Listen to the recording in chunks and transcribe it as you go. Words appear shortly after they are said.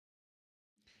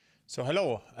So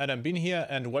hello, Adam Bean here,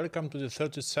 and welcome to the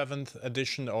 37th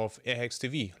edition of airhacks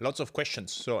TV. Lots of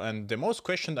questions. And the most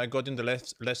questions I got in the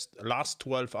last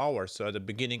 12 hours. So at the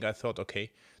beginning I thought,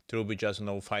 okay, there will be just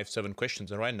 5-7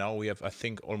 questions, and right now we have, I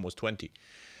think, almost 20.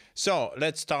 So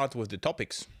let's start with the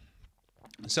topics.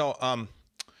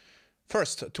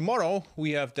 First, tomorrow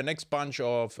we have the next bunch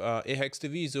of airhacks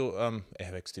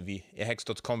TV,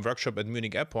 airhacks.com workshop at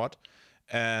Munich Airport.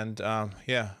 And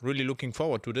yeah, really looking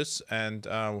forward to this. And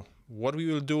what we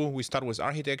will do, we start with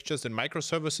architectures and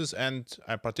microservices, and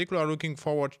I'm particularly looking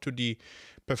forward to the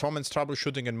performance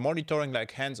troubleshooting and monitoring,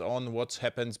 like hands-on what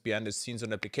happens behind the scenes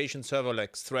on application server,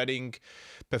 like threading,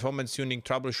 performance tuning,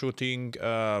 troubleshooting,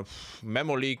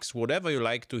 memo leaks, whatever you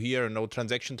like to hear,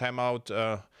 transaction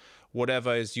timeout,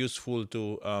 whatever is useful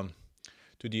to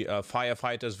the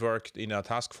firefighters work in our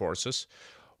task forces.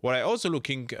 What I also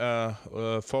looking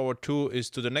forward to is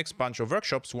to the next bunch of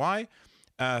workshops. Why?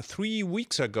 3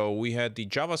 weeks ago, we had the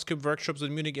JavaScript workshops at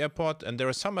Munich Airport, and there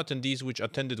are some attendees which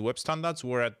attended web standards,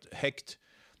 where I hacked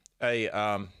a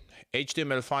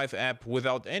HTML5 app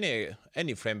without any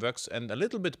frameworks, and a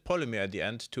little bit Polymer at the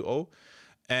end, 2.0,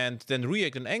 and then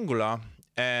React and Angular.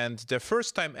 And the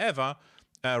first time ever,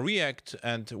 React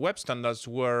and web standards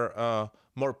were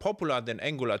more popular than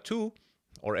Angular 2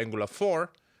 or Angular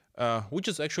 4, which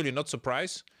is actually not a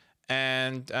surprise.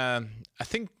 And I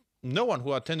think no one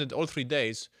who attended all 3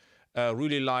 days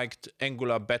really liked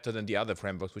Angular better than the other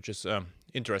frameworks, which is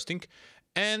interesting.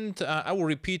 And I will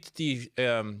repeat the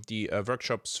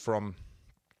workshops from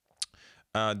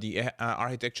the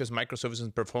architectures, microservices,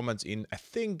 and performance in, I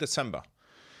think, December.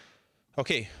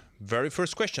 Okay, very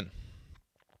first question.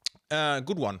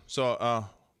 Good one. So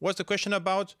what's the question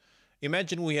about?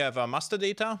 Imagine we have master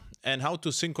data and how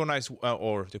to synchronize,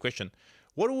 or the question,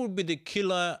 what would be the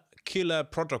killer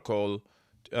protocol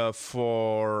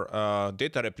for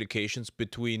data replications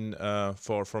between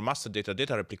for master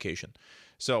data replication?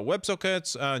 So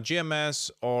WebSockets, GMS,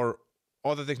 or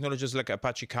other technologies like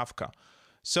Apache Kafka.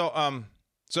 So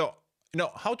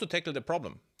how to tackle the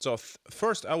problem? So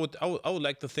first, I would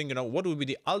like to think, what would be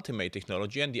the ultimate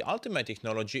technology? And the ultimate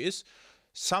technology is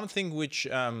something which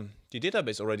the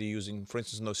database already using, for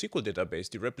instance, NoSQL database,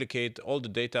 they replicate all the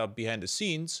data behind the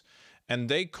scenes, and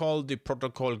they call the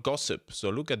protocol Gossip. So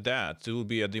look at that. It will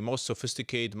be the most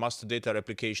sophisticated master data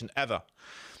replication ever.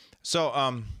 So,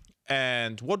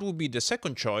 and what would be the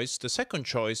second choice? The second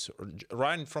choice,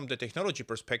 right from the technology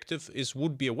perspective,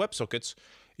 would be a WebSockets.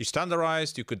 It's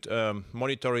standardized. You could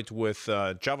monitor it with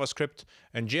JavaScript,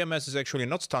 and GMS is actually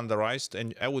not standardized.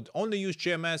 And I would only use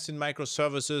GMS in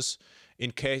microservices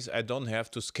in case I don't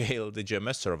have to scale the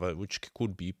GMS server, which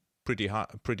could be pretty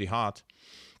hard.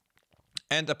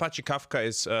 And Apache Kafka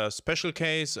is a special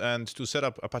case, and to set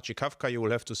up Apache Kafka, you will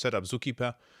have to set up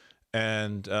Zookeeper,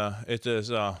 and it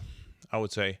is, I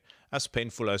would say, as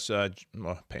painful as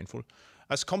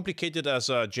as complicated as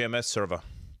a GMS server.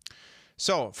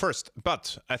 So first,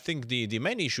 but I think the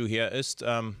main issue here is,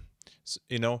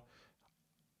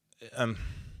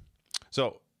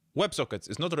 so WebSockets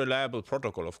is not a reliable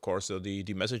protocol, of course, so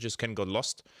the messages can get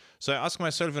lost. So I ask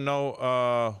myself,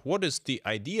 what is the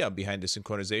idea behind the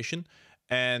synchronization?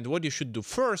 And what you should do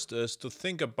first is to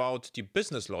think about the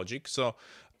business logic. So,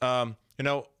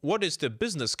 what is the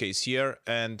business case here,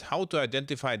 and how to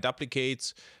identify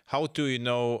duplicates, how to,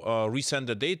 resend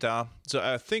the data. So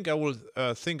I think I will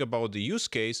think about the use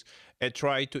case and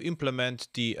try to implement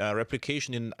the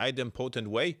replication in an idempotent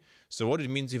way. So what it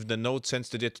means, if the node sends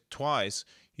the data twice,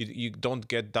 you don't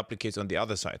get duplicates on the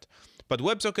other side. But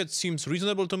WebSockets seems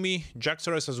reasonable to me.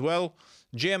 JAX-RS as well.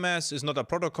 GMS is not a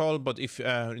protocol, but if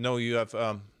you have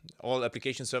all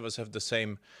application servers have the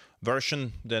same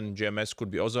version, then GMS could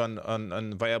be also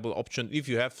an viable option if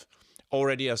you have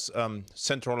already a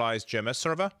centralized GMS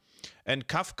server. And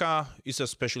Kafka is a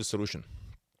special solution.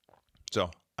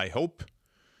 So I hope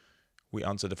we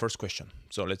answer the first question.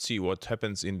 So let's see what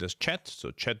happens in this chat.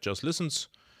 So chat just listens.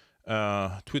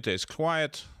 Twitter is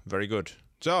quiet. Very good.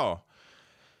 So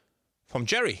from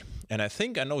Jerry, and I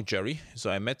think I know Jerry. So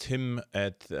I met him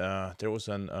at, there was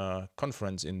a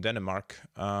conference in Denmark.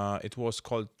 It was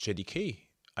called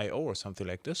JDK.io or something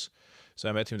like this. So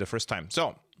I met him the first time.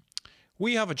 So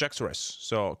we have a JAX-RS.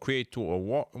 So create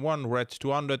 201, read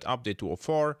 200, update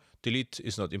 204, delete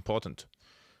is not important.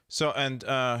 So, and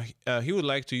he would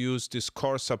like to use this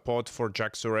core support for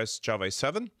JAX-RS Java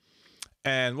 7.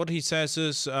 And what he says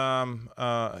is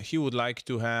he would like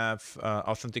to have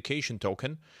authentication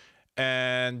token.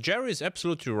 And Jerry is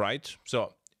absolutely right.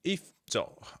 So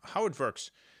how it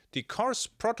works? The CORS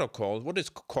protocol, what is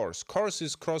CORS? CORS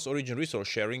is cross-origin resource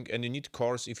sharing, and you need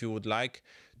CORS if you would like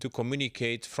to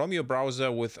communicate from your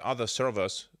browser with other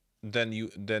servers than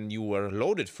you were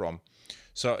loaded from.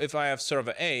 So if I have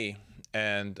server A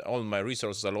and all my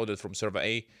resources are loaded from server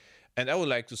A, and I would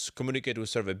like to communicate with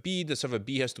server B, the server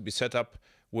B has to be set up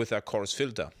with a CORS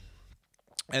filter.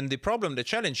 And the problem, the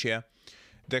challenge here,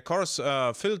 the CORS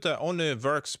filter only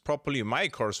works properly, my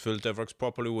CORS filter works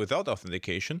properly without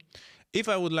authentication. If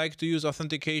I would like to use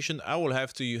authentication, I will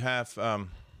have to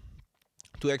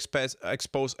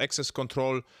expose access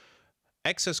control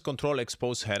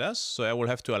expose headers. So I will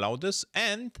have to allow this,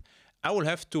 and I will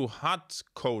have to hard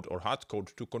code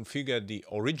to configure the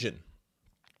origin.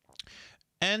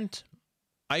 And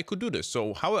I could do this.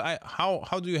 So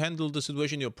how do you handle the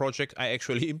situation in your project? I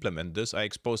actually implement this. I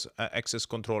expose access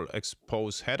control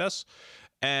expose headers,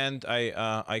 and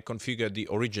I configure the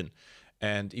origin.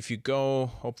 And if you go,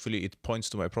 hopefully it points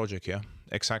to my project here.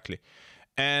 Exactly.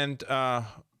 And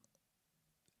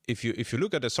if you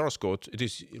look at the source code, it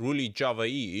is really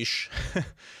Java-ish.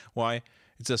 Why?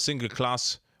 It's a single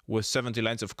class with 70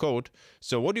 lines of code.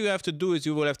 So what you have to do is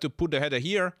you will have to put the header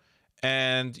here,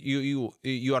 and you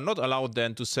are not allowed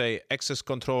then to say access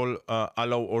control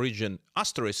allow origin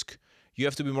asterisk. You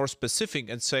have to be more specific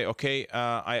and say, okay,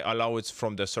 I allow it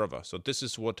from the server. So this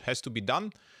is what has to be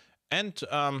done. And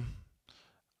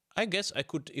I guess I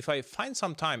could, if I find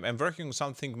some time, I'm working on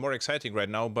something more exciting right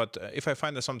now, but if I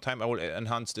find some time, I will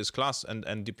enhance this class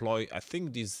and deploy, I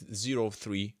think, this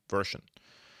 0.3 version.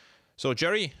 So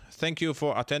Jerry, thank you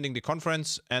for attending the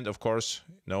conference, and of course,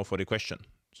 for the question.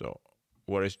 So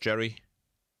where is Jerry?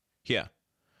 Here.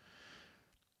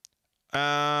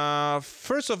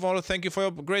 First of all, thank you for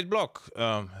your great blog.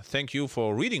 Thank you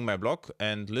for reading my blog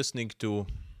and listening to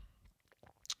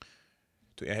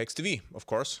airhacks TV, of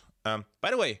course. By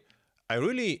the way, I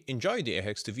really enjoy the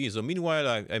airhacks TV. So meanwhile,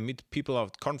 I meet people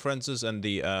at conferences, and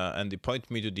they point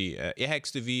me to the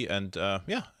airhacks TV, and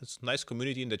yeah, it's a nice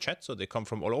community in the chat. So they come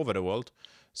from all over the world.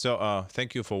 So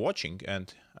thank you for watching,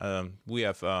 and we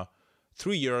have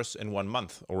 3 years and 1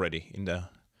 month already in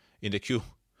the queue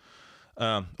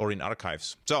or in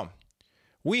archives. So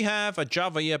we have a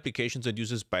Java EE application that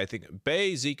uses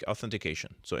basic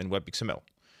authentication, so in WebXML.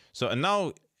 So and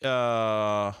now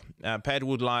Pat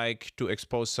would like to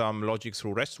expose some logic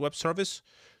through REST web service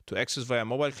to access via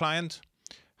mobile client.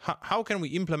 How can we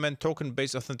implement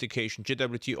token-based authentication,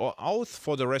 JWT or auth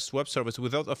for the REST web service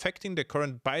without affecting the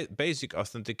current basic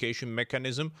authentication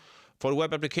mechanism for the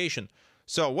web application?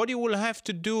 So what you will have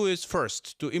to do is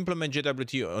first to implement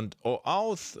JWT or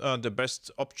auth. The best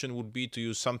option would be to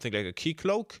use something like a key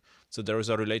cloak. So there is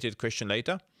a related question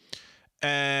later.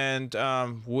 And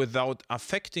without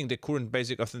affecting the current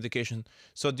basic authentication.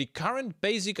 So the current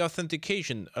basic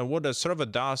authentication, what a server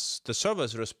does, the server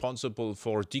is responsible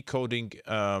for decoding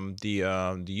the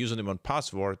username and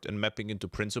password and mapping into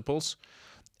principals.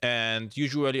 And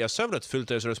usually a servlet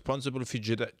filter is responsible for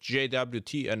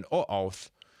JWT and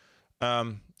OAuth.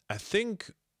 I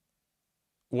think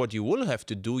what you will have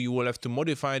to do, you will have to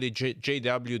modify the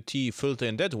JWT filter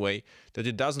in that way that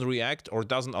it doesn't react or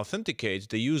doesn't authenticate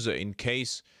the user in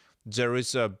case there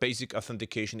is a basic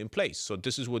authentication in place. So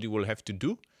this is what you will have to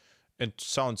do. It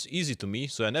sounds easy to me,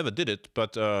 so I never did it,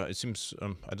 but it seems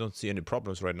I don't see any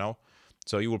problems right now.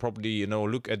 So you will probably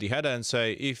look at the header and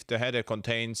say if the header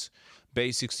contains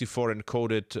base64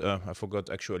 encoded, I forgot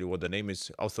actually what the name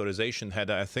is, authorization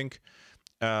header, I think,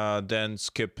 then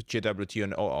skip JWT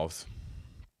and OAuth.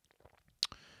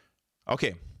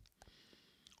 Okay,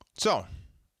 so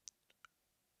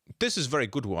this is a very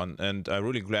good one, and I'm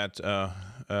really glad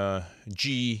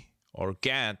G or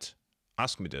GAT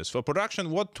asked me this. For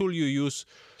production, what tool you use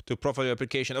to profile your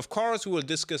application? Of course, we will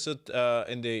discuss it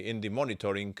in the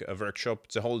monitoring workshop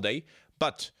the whole day.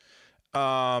 But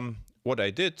what I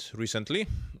did recently,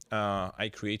 I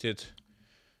created.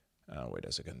 Wait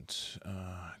a second.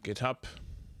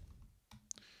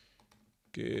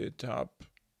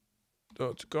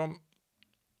 GitHub.com.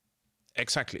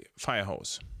 Exactly,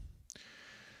 Firehose.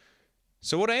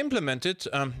 So what I implemented,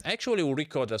 I actually will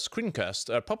record a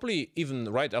screencast, probably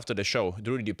even right after the show. It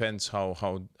really depends how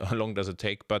long does it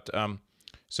take. But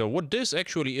so what this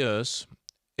actually is,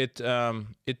 it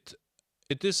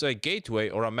is a gateway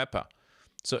or a mapper.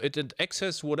 So it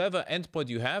accesses whatever endpoint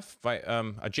you have by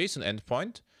a JSON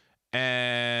endpoint,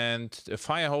 and the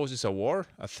Firehose is a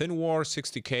thin WAR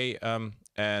 60K,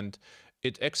 and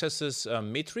it accesses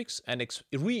metrics and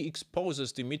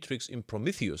re-exposes the metrics in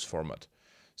Prometheus format.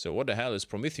 So what the hell is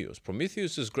Prometheus?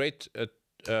 Prometheus is a great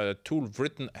tool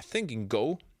written, I think, in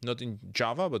Go, not in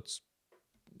Java, but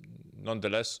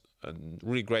nonetheless a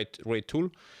really great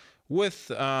tool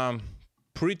with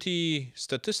pretty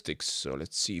statistics. So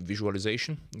let's see,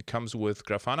 visualization. It comes with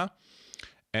Grafana,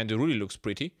 and it really looks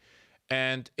pretty.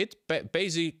 And it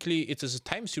basically, it is a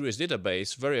time series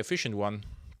database, very efficient one.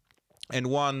 And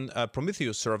one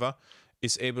Prometheus server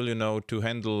is able, to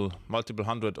handle multiple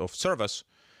hundred of servers.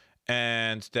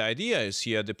 And the idea is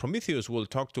here, the Prometheus will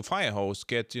talk to Firehose,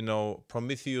 get,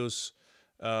 Prometheus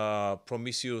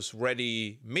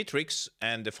ready metrics,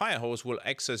 and the Firehose will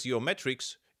access your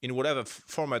metrics in whatever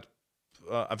format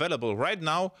available. Right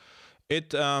now,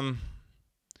 it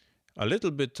a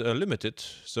little bit limited.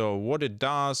 So what it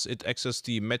does, it accesses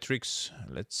the metrics.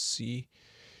 Let's see.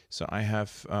 So I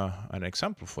have an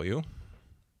example for you.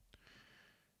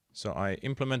 So I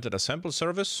implemented a sample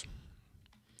service,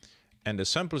 and the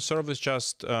sample service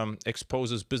just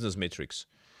exposes business metrics.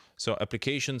 So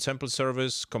application, sample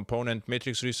service, component,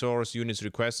 matrix resource, units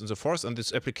request, and so forth. And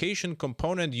this application,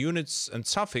 component, units, and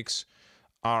suffix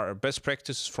are best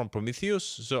practices from Prometheus.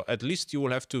 So at least you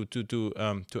will have to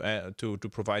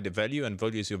provide a value, and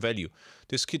value is your value.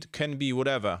 This kit can be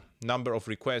whatever, number of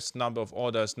requests, number of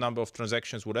orders, number of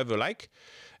transactions, whatever you like.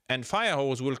 And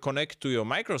Firehose will connect to your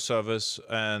microservice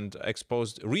and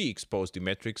re-expose the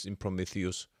metrics in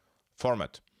Prometheus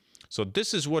format. So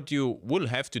this is what you will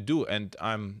have to do, and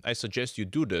I suggest you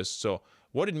do this. So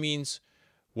what it means,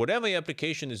 whatever your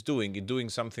application is doing, it's doing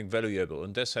something valuable,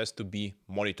 and this has to be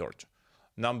monitored.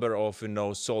 Number of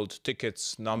sold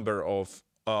tickets, number of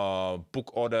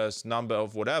book orders, number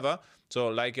of whatever. So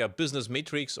like a business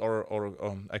matrix, or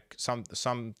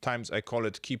sometimes I call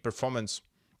it key performance.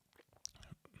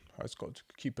 How it's called?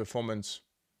 Key performance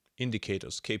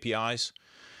indicators, KPIs.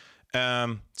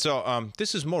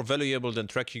 This is more valuable than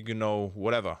tracking,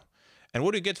 whatever. And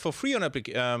what you get for free on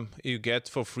application, you get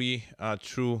for free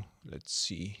through, let's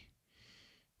see,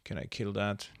 can I kill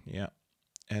that? Yeah.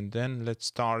 And then let's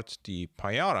start the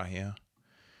Payara here.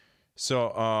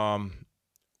 So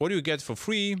what do you get for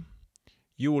free?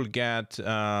 You will get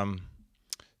the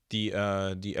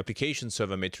application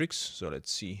server matrix. So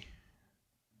let's see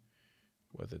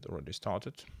whether it already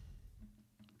started.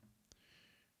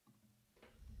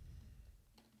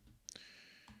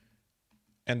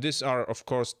 And these are, of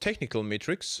course, technical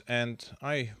metrics. And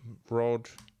I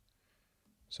wrote,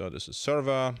 so this is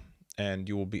server, and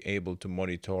you will be able to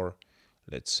monitor,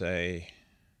 let's say,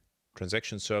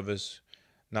 transaction service,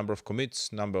 number of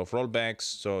commits, number of rollbacks.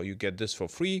 So you get this for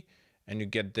free, and you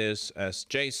get this as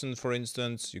JSON, for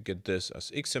instance. You get this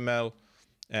as XML,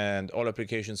 and all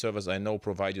application servers I know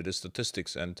provide you the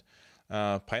statistics. And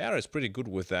Payara is pretty good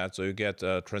with that. So you get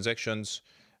transactions,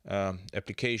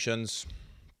 applications.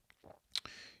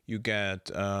 You get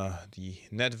the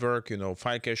network,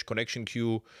 file cache, connection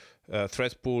queue,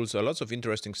 thread pools, lots of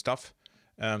interesting stuff.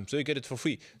 So you get it for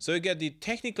free. So you get the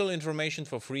technical information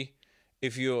for free.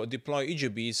 If you deploy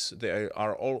EJBs, they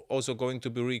are also going to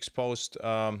be re-exposed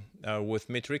with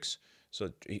metrics.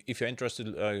 So if you're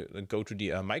interested, go to the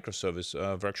microservice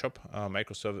workshop,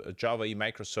 Java E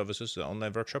microservices, the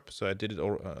online workshop. So I did it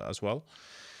as well.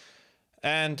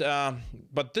 And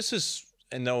but this is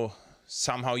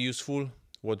somehow useful.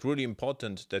 What's really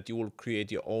important, that you will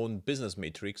create your own business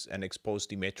metrics and expose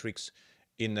the metrics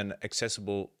in an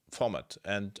accessible format.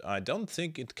 And I don't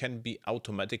think it can be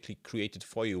automatically created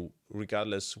for you,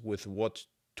 regardless with what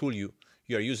tool you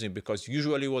are using, because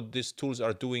usually what these tools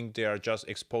are doing, they are just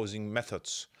exposing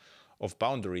methods of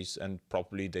boundaries, and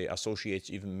probably they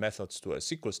associate even methods to a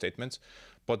SQL statements.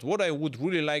 But what I would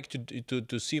really like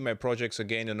to see my projects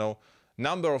again,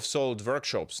 number of sold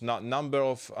workshops, not number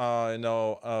of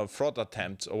fraud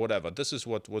attempts or whatever. This is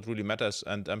what really matters.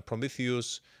 And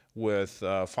Prometheus with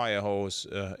Firehose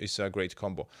is a great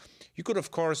combo. You could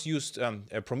of course use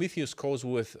a Prometheus code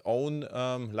with own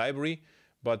library,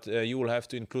 but you will have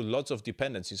to include lots of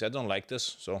dependencies. I don't like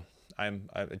this, so I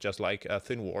just like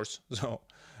thin wars. So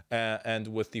and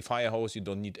with the Firehose, you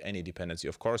don't need any dependency,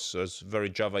 of course. So it's very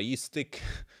Java-istic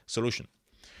solution.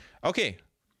 Okay.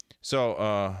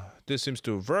 So this seems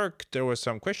to work. There were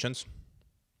some questions.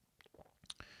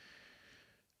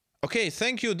 Okay,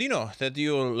 thank you, Dino, that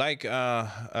you like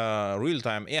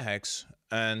real-time airhacks.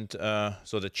 And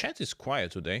so the chat is quiet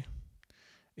today,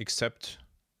 except,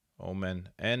 oh man,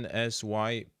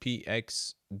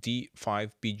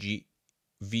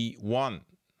 NSYPXD5BGV1.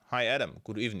 Hi, Adam.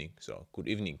 Good evening. So good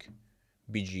evening,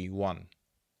 BG1.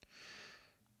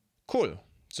 Cool.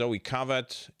 So we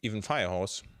covered even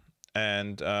Firehose.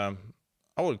 And I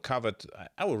will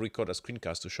record a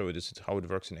screencast to show you this, how it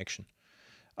works in action.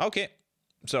 Okay,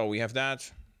 so we have that.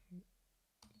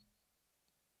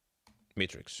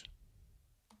 Matrix.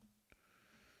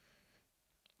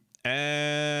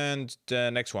 And the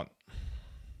next one.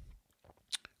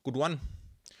 Good one.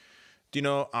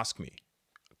 Dino asked me.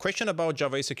 Question about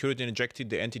Java security and injected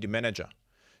the entity manager.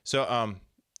 So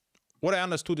what I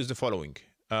understood is the following.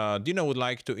 Dino would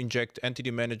like to inject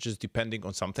entity managers depending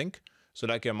on something, so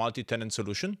like a multi-tenant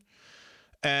solution,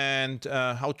 and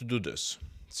how to do this.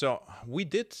 So we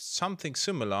did something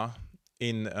similar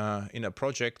in a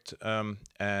project,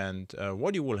 and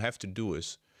what you will have to do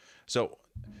is, so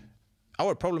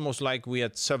our problem was like we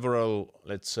had several,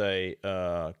 let's say,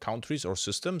 countries or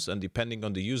systems, and depending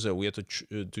on the user, we had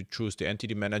to choose the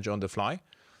entity manager on the fly.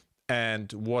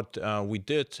 And what we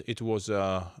did, it was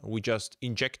we just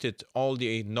injected all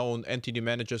the known entity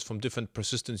managers from different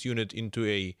persistence unit into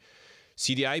a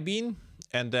CDI bean,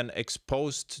 and then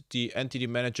exposed the entity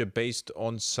manager based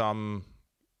on some,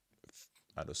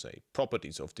 how to say,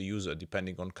 properties of the user,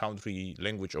 depending on country,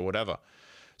 language, or whatever.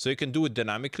 So you can do it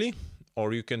dynamically,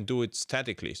 or you can do it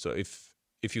statically. So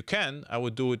if you can, I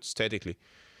would do it statically,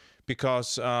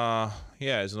 because yeah,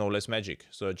 it's no less magic.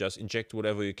 So just inject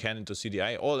whatever you can into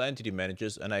CDI, all entity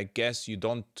managers, and I guess you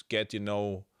don't get, you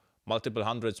know, multiple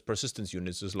hundreds persistence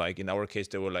units. Is like in our case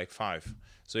there were like 5.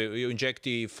 So you inject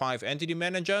the 5 entity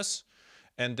managers,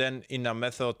 and then in a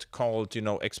method called, you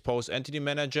know, expose entity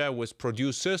manager with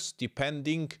producers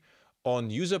depending on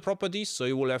user properties. So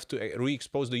you will have to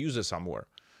re-expose the user somewhere.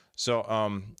 So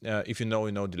if you know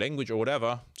the language or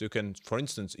whatever, so you can, for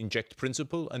instance, inject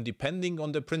principal, and depending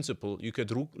on the principal, you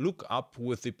could look up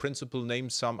with the principal name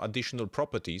some additional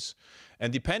properties,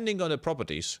 and depending on the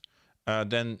properties,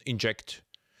 then inject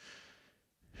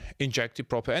the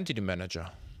proper entity manager.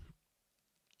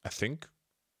 I think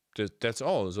that's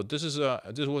all. So this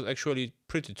was actually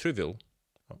pretty trivial,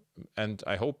 and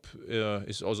I hope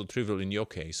it's also trivial in your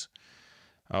case.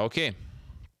 Okay.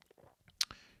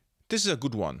 This is a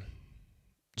good one.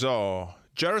 So,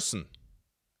 Jerson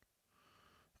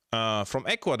from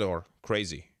Ecuador,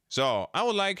 crazy. So, I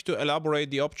would like to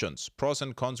elaborate the options, pros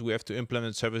and cons we have to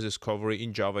implement service discovery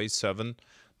in Java 7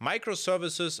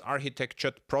 microservices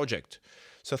architectured project.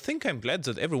 So, I think I'm glad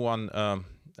that everyone,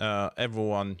 at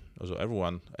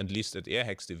least at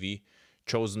airhacks TV,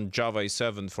 chosen Java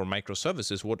 7 for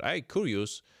microservices. What I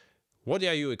curious, what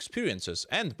are your experiences?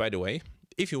 And by the way,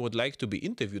 if you would like to be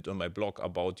interviewed on my blog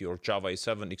about your Java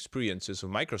 7 experiences of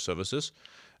microservices,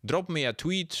 drop me a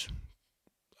tweet,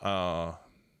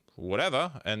 whatever,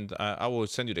 and I will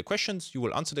send you the questions. You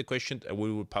will answer the question, and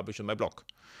we will publish on my blog.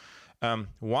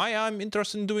 Why I'm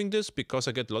interested in doing this? Because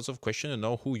I get lots of questions,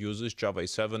 who uses Java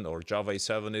 7, or Java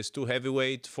 7 is too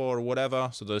heavyweight for whatever.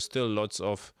 So there's still lots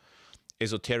of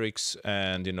esoterics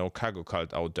and, cargo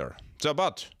cult out there. So,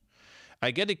 but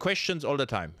I get the questions all the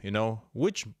time,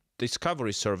 which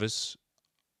discovery service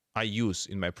I use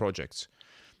in my projects.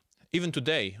 Even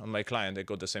today on my client, I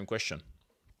got the same question,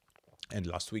 and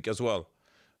last week as well.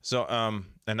 So,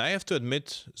 and I have to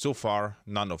admit, so far,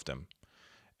 none of them.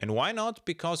 And why not?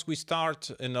 Because we start,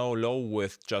 low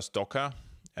with just Docker,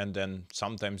 and then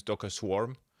sometimes Docker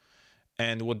Swarm.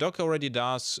 And what Docker already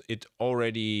does, it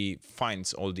already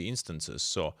finds all the instances.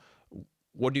 So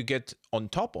what you get on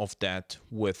top of that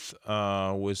with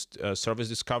service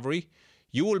discovery,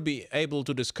 you will be able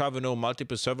to discover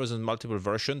multiple servers and multiple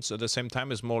versions at the same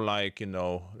time. It's more like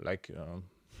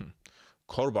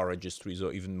Corba registries,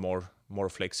 or even more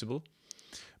flexible.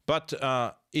 But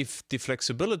if the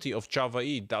flexibility of Java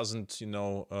EE doesn't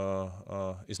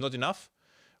is not enough,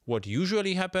 what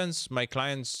usually happens, my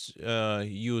clients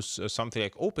use something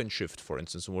like OpenShift, for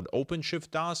instance. What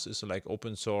OpenShift does is like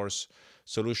open source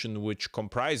solution which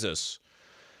comprises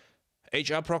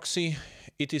HR proxy,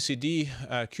 etcd,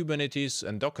 Kubernetes,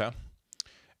 and Docker.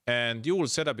 And you will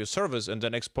set up your service and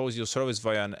then expose your service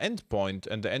via an endpoint,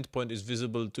 and the endpoint is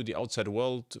visible to the outside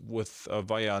world with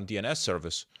via a DNS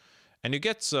service. And you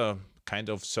get a kind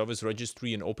of service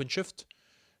registry in OpenShift.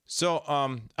 So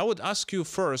I would ask you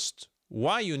first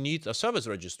why you need a service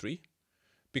registry,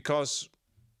 because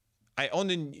I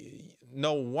only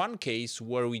know one case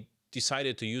where we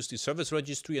decided to use the service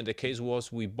registry, and the case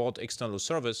was we bought external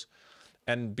service,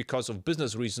 and because of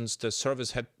business reasons, the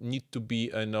service need to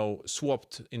be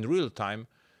swapped in real time,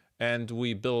 and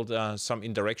we built some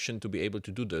indirection to be able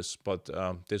to do this. But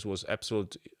this was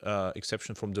absolute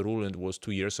exception from the rule, and it was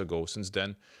 2 years ago. Since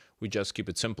then, we just keep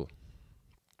it simple.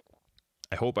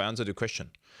 I hope I answered the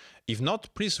question. If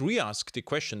not, please re-ask the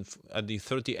question at the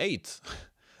 38th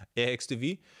airhacks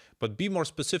TV, but be more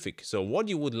specific. So what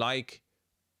you would like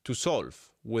to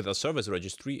solve with a service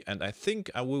registry, and I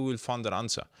think we will find an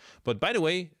answer. But by the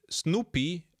way,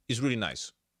 Snoopy is really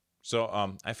nice. So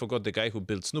I forgot the guy who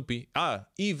built Snoopy.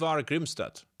 Ivar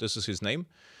Grimstad, this is his name.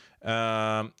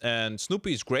 And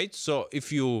Snoopy is great. So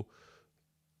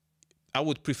I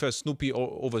would prefer Snoopy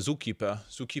over Zookeeper.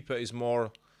 Zookeeper is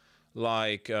more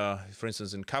like, for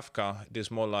instance, in Kafka, it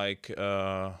is more like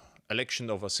election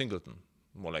of a singleton.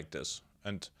 more like this.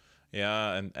 And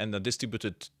yeah, and a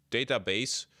distributed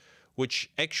database, which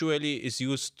actually is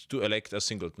used to elect a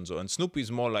singleton. So, and Snoopy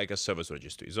is more like a service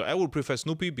registry. So I would prefer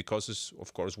Snoopy because it's,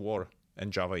 of course, War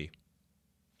and Java E.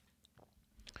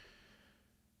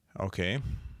 Okay.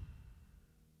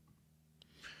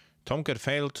 Tomcat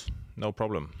failed, no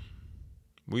problem.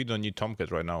 We don't need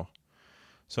Tomcat right now.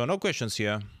 So no questions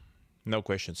here. No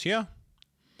questions here.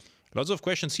 Lots of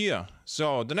questions here.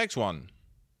 So the next one.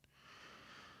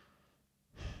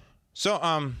 So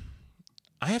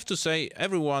I have to say,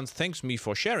 everyone thanks me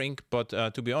for sharing, but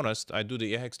to be honest, I do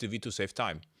the airhacks TV to save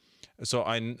time. So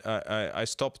I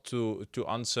stopped to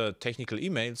answer technical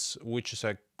emails, which is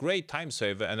a great time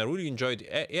saver, and I really enjoyed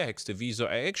airhacks TV. So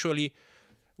I actually,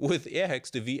 with airhacks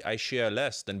TV, I share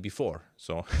less than before.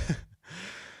 So,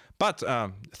 but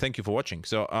thank you for watching.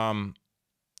 So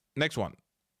next one.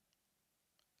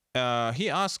 He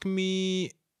asked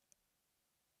me.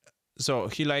 So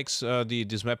he likes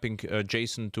this mapping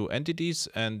JSON to entities,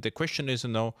 and the question is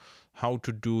now how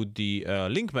to do the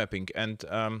link mapping. And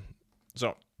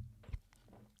so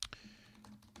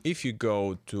if you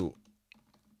go to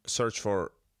search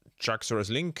for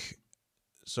JAX-RS link,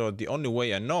 so the only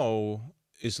way I know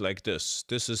is like this.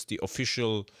 This is the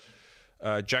official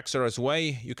JAX-RS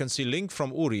way. You can see link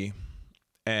from URI,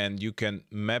 and you can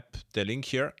map the link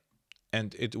here,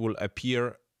 and it will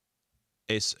appear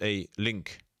as a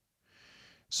link.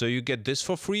 So you get this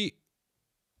for free.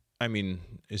 I mean,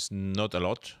 it's not a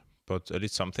lot, but at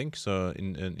least something. So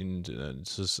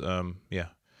this is yeah,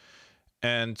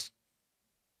 and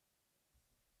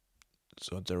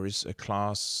so there is a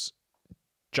class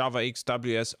JavaX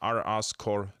WS RR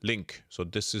score link. So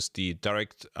this is the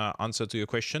direct answer to your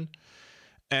question.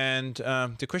 And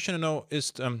the question now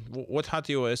is what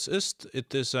HTOS is.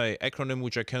 It is an acronym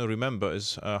which I can remember.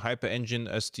 Is Hyper Engine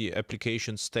as the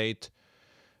application state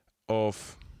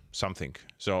of something.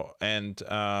 So, and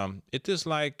it is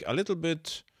like a little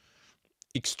bit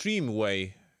extreme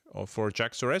way for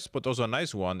JAX-RS, but also a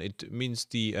nice one. It means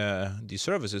the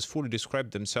services fully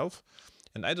describe themselves,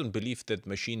 and I don't believe that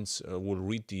machines will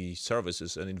read the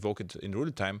services and invoke it in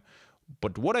real time.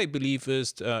 But what I believe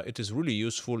is it is really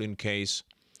useful in case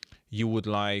you would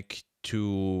like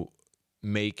to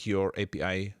make your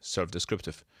API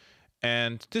self-descriptive.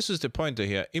 And this is the pointer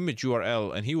here, image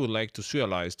URL, and he would like to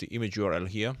serialize the image URL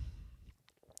here.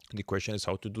 The question is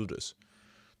how to do this.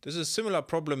 This is a similar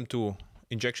problem to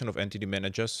injection of entity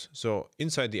managers. So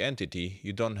inside the entity,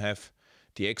 you don't have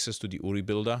the access to the URI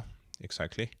builder,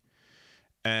 exactly.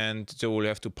 And so we'll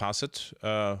have to pass it.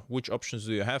 Which options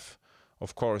do you have?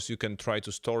 Of course, you can try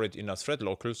to store it in a thread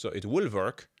local, so it will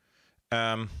work.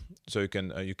 So you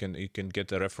can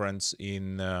get a reference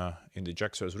in the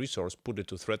JAX-RS resource, put it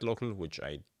to thread local, which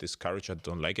I discourage. I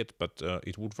don't like it, but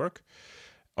it would work.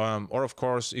 Or of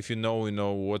course, if you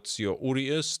know what your URI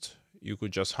is, you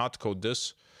could just hard code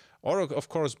this, or of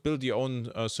course build your own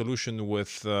solution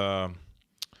with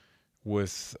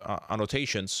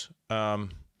annotations.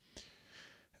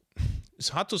 It's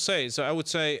hard to say. So I would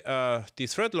say the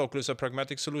thread local is a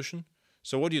pragmatic solution.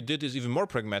 So what you did is even more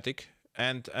pragmatic.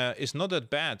 And it's not that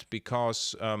bad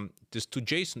because this to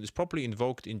JSON is properly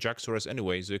invoked in JAX-RS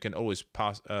anyway, so you can always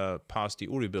pass the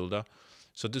URI builder.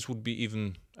 So this would be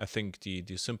even, I think,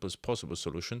 the simplest possible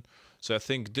solution. So I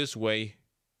think this way,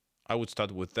 I would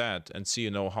start with that and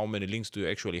see, how many links do you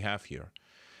actually have here.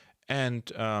 And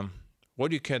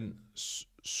what you can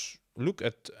look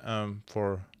at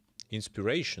for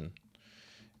inspiration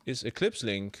is Eclipse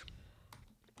link,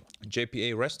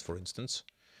 JPA REST, for instance.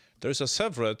 There is a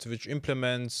servlet which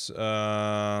implements,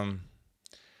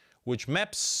 which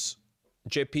maps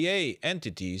JPA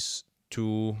entities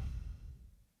to,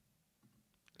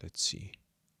 let's see,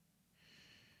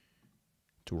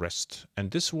 to REST.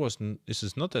 And this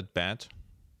is not that bad.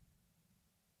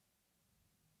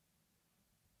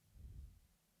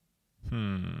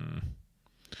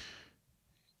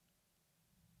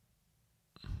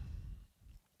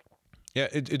 Yeah,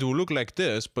 it will look like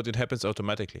this, but it happens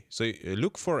automatically. So you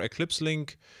look for Eclipse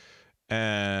link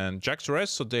and JAX-RS,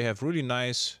 so they have really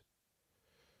nice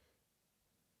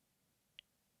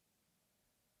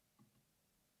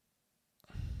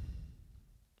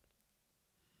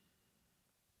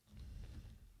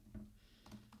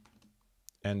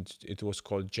and it was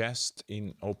called Jest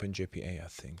in OpenJPA, I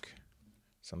think.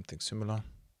 Something similar.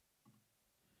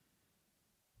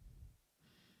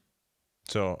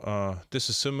 So this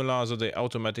is similar, so they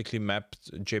automatically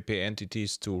mapped JPA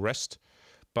entities to REST.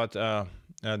 But the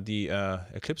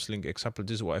Eclipse link example,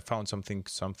 this is where I found something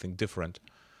different.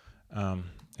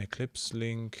 Eclipse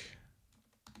link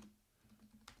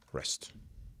REST.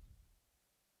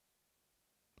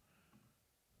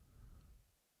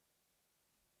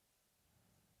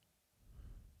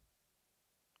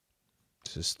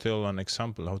 This is still an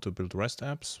example how to build REST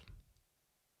apps.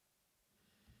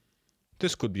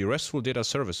 This could be RESTful data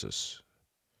services.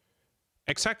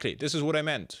 Exactly, this is what I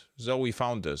meant. So we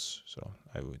found this. So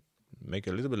I would make it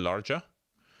a little bit larger.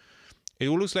 It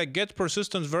looks like get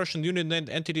persistence version unit name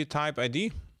entity type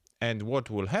ID. And what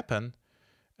will happen,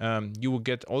 you will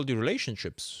get all the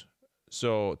relationships.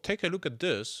 So take a look at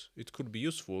this. It could be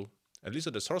useful, at least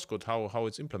at the source code, how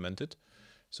it's implemented.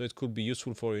 So it could be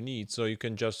useful for your needs. So you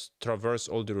can just traverse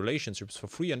all the relationships for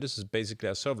free. And this is basically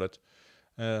a servlet.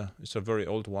 It's a very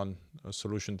old one, a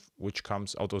solution which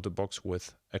comes out of the box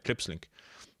with Eclipse Link.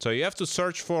 So you have to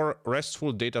search for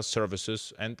RESTful data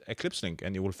services and Eclipse Link,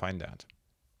 and you will find that.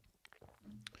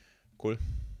 Cool.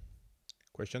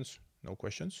 Questions? No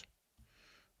questions?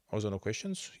 Also no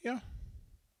questions? Yeah.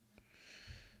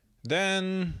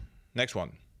 Then next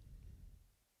one.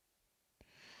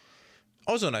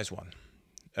 Also a nice one.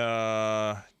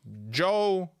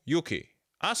 Joe Yuki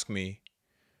asked me,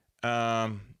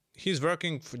 he's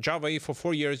working for Java EE for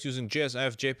 4 years using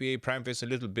JSF, JPA, Primeface, a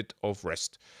little bit of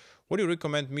REST. What do you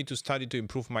recommend me to study to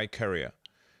improve my career?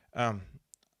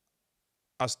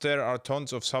 As there are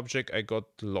tons of subjects, I got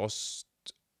lost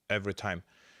every time.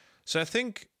 So I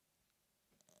think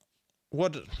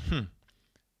the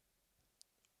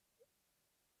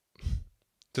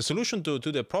solution to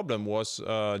the problem was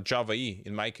Java EE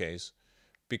in my case,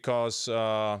 because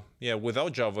yeah,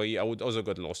 without Java EE I would also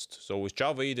get lost. So with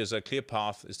Java EE there's a clear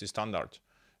path, is the standard.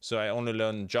 So I only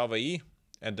learn Java EE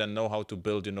and then know how to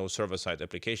build, you know, server-side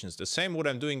applications. The same what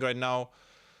I'm doing right now.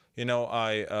 You know,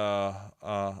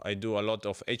 I do a lot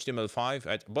of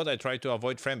HTML5, but I try to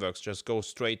avoid frameworks. Just go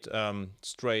straight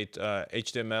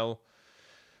HTML.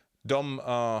 DOM,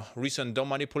 recent DOM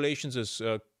manipulations is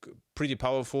pretty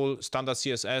powerful. Standard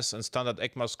CSS and standard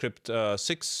ECMAScript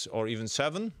 6 or even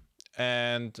 7.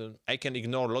 And I can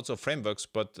ignore lots of frameworks,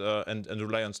 but and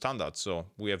rely on standards. So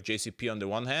we have JCP on the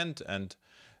one hand and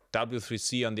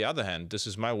W3C on the other hand. This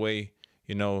is my way,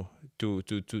 you know, to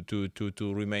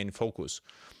remain focused.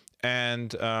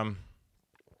 And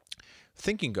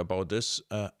thinking about this,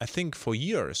 I think for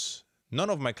years, none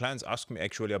of my clients asked me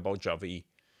actually about Java EE.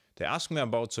 They ask me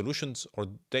about solutions, or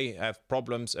they have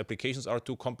problems, applications are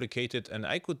too complicated, and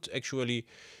I could actually,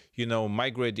 you know,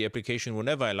 migrate the application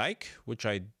whenever I like, which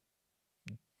I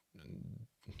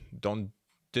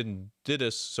didn't do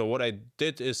this. So what I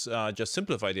did is just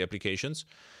simplify the applications.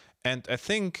 And I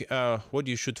think what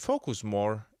you should focus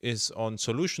more is on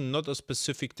solution, not a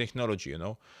specific technology, you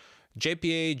know.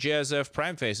 JPA, JSF,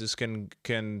 Primefaces can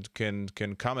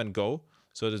come and go,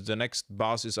 so that the next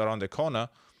bus is around the corner.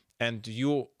 And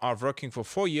you are working for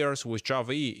 4 years with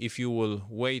Java EE. If you will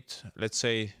wait, let's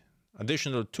say,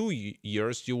 additional 2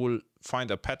 years, you will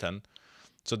find a pattern.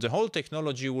 So the whole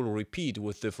technology will repeat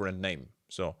with different name.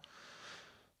 So,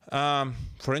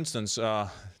 for instance,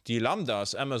 the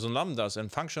Lambdas, Amazon Lambdas,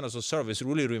 and function as a service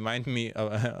really remind me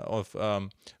of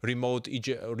remote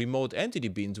entity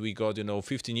beans we got, you know,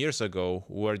 15 years ago,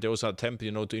 where there was an attempt,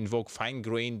 you know, to invoke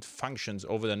fine-grained functions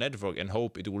over the network and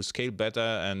hope it will scale better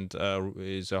and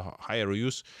is a higher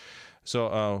use.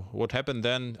 So what happened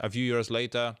then? A few years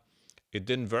later, it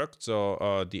didn't work.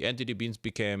 So the entity beans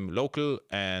became local,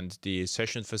 and the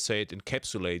session facade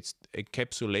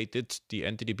encapsulated the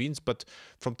entity beans. But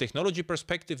from technology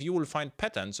perspective, you will find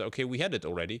patterns. Okay, we had it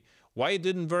already. Why it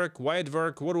didn't work? Why it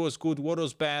worked? What was good? What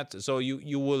was bad? So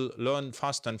you will learn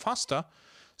faster and faster.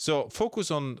 So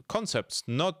focus on concepts,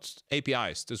 not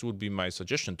APIs. This would be my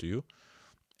suggestion to you.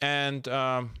 And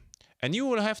you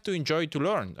will have to enjoy to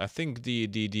learn. I think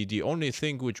the only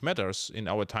thing which matters in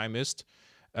our time is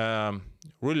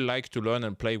really like to learn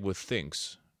and play with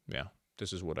things. Yeah,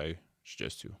 this is what I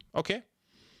suggest you. Okay,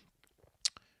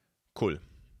 cool.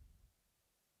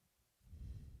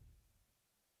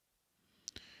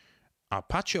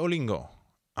 Apache Olingo.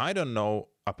 I don't know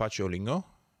Apache Olingo,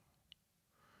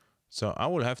 so I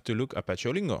will have to look Apache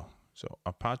Olingo. So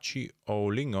Apache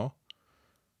Olingo.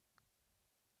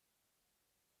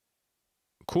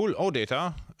 Cool.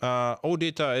 OData.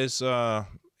 OData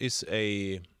is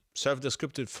a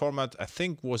self-descriptive format. I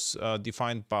think was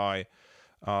defined by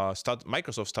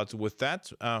Microsoft started with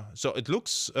that. So it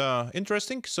looks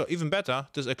interesting. So even better,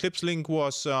 this Eclipse link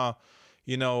was,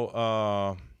 you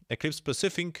know, Eclipse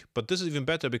specific, but this is even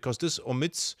better because this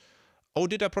omits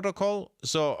OData protocol.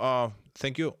 So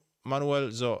thank you,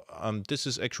 Manuel. So this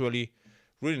is actually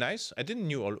really nice. I didn't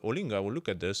know Olingo. I will look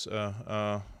at this.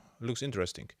 Looks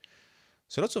interesting.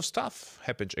 So lots of stuff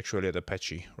happens actually at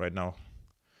Apache right now.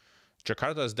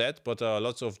 Jakarta is dead, but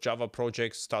lots of Java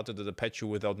projects started at Apache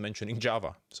without mentioning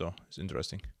Java. So it's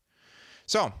interesting.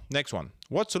 So next one.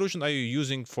 What solution are you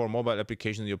using for mobile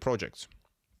applications in your projects?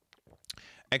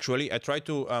 Actually, I try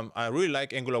to, I really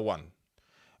like Angular 1.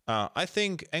 I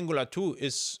think Angular 2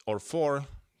 is, or 4,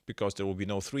 because there will be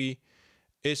no 3,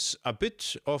 is a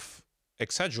bit of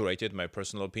exaggerated, my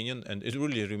personal opinion, and it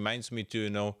really reminds me to, you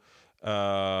know,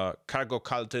 cargo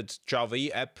culted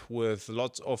Java app with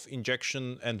lots of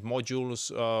injection and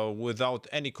modules without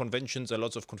any conventions and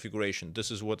lots of configuration. This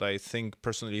is what I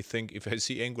personally think. If I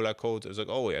see Angular code, it's like,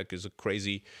 oh yeah, it's a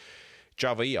crazy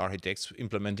Java architects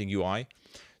implementing UI.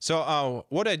 So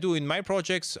what I do in my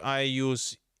projects, I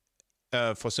use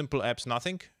for simple apps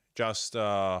nothing, just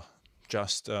vanilla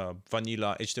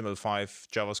HTML5,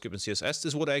 JavaScript, and CSS. This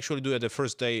is what I actually do at the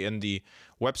first day in the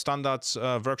web standards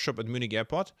workshop at Munich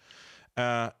Airport.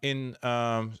 In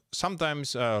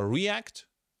sometimes React.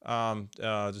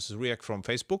 This is React from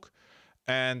Facebook.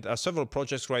 And several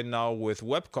projects right now with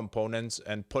web components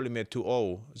and Polymer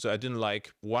 2.0. So I didn't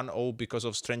like 1.0 because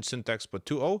of strange syntax, but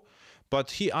 2.0.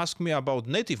 But he asked me about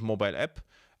native mobile app.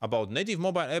 About native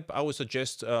mobile app, I would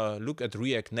suggest look at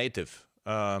React Native.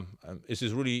 This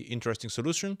is really interesting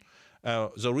solution.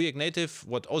 So React Native,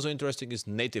 what also interesting is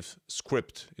native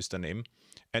script is the name.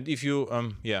 And if you,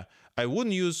 yeah, I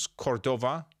wouldn't use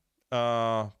Cordova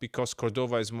because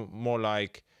Cordova is more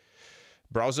like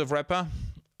browser wrapper,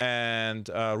 and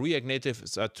React Native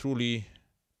is a truly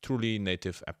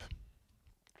native app.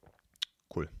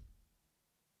 Cool.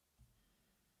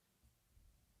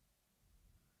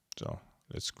 So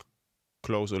let's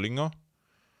close Olingo.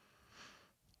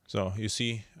 So you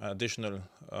see additional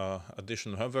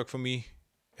homework for me.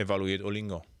 Evaluate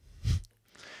Olingo.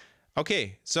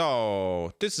 Okay,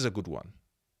 so this is a good one.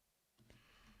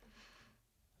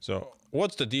 So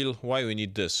what's the deal? Why we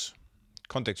need this?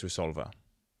 Context resolver.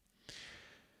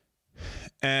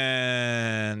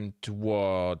 And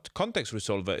what context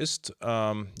resolver is,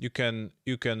 you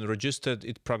can register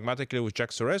it pragmatically with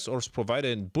JAX-RS or provide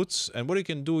it in boots. And what you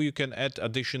can do, you can add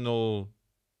additional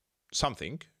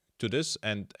something to this.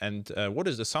 And what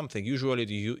is the something? Usually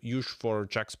you use for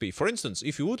JAX-P. For instance,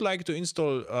 if you would like to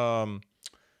install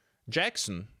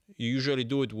Jackson, you usually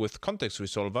do it with context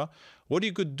resolver. What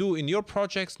you could do in your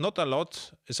projects, not a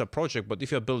lot is a project, but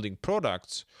if you're building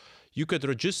products, you could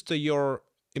register your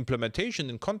implementation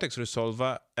in context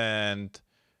resolver and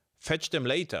fetch them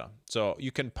later. So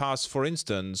you can pass, for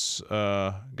instance,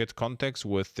 get context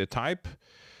with the type,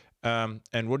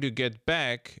 and what you get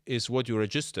back is what you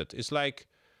registered. It's like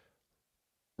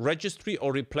registry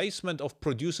or replacement of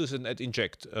producers and add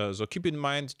inject. So keep in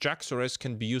mind, JAX-RS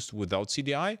can be used without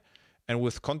CDI, and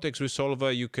with context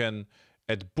resolver you can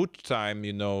at boot time,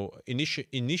 you know,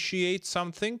 initialize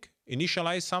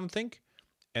something,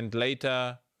 and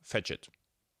later fetch it.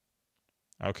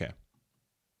 Okay.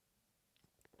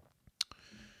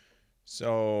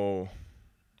 So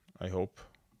I hope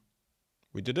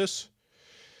we did this.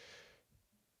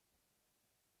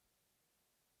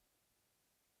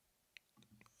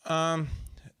 Hard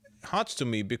to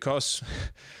me because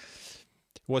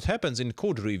what happens in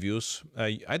code reviews,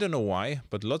 I don't know why,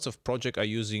 but lots of projects are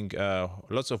using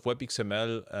lots of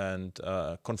WebXML and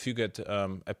configured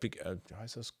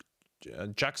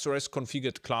JAX-RS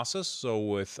configured classes. So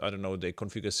with, I don't know, they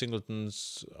configure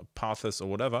singletons, paths or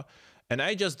whatever. And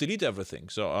I just delete everything.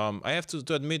 So I have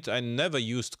to admit, I never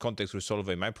used context resolver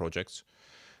in my projects.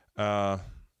 I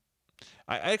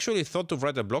actually thought to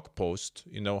write a blog post,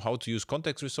 you know, how to use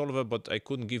context resolver, but I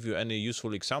couldn't give you any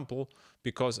useful example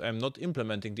because I'm not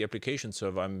implementing the application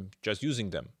server. I'm just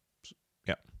using them.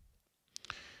 Yeah.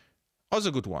 Also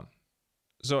a good one.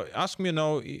 So ask me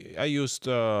now, I used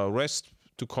REST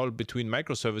to call between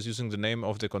microservices using the name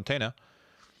of the container.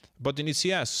 But in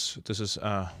ECS, this is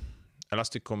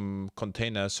Elastic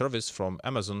Container Service from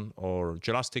Amazon or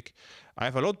Gelastic. I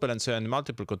have a load balancer and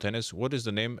multiple containers. What is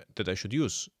the name that I should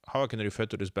use? How I can refer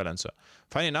to this balancer?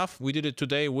 Funny enough, we did it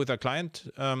today with a client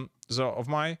of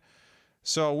mine.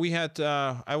 So we had,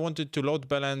 I wanted to load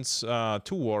balance 2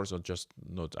 wars, or just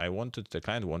not, the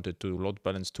client wanted to load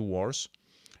balance 2 wars.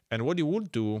 And what you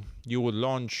would do, you would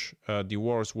launch the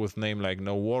wars with name like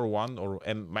war 1 or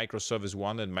microservice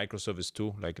 1 and microservice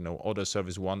 2, like order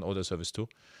service 1, order service 2.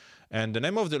 And the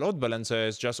name of the load balancer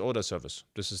is just order service.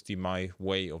 This is my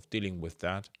way of dealing with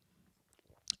that.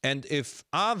 And if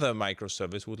other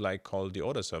microservice would like call the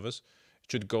order service,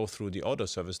 it should go through the order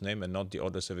service name and not the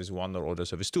order service 1 or order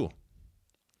service 2.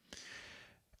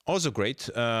 Also great.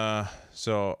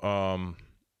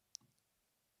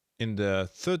 In the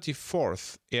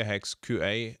 34th airhacks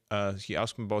QA, he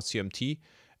asked me about CMT,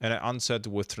 and I answered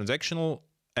with transactional,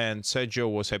 and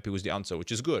Sergio was happy with the answer,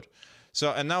 which is good.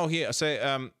 So, and now here I say,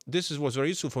 was very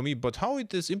useful for me, but how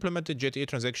it is implemented JTA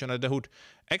transaction at the hood?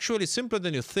 Actually simpler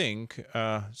than you think.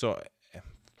 So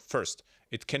first,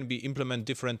 It can be implemented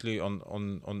differently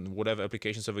on whatever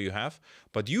application server you have.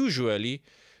 But usually,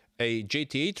 a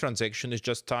JTA transaction is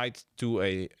just tied to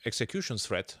a execution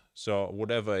thread. So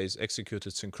whatever is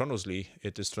executed synchronously,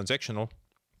 it is transactional.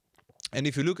 And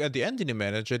if you look at the entity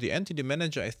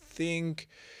manager, I think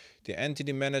the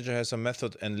entity manager has a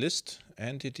method enlist.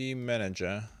 Entity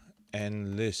manager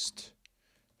enlist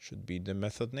should be the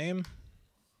method name.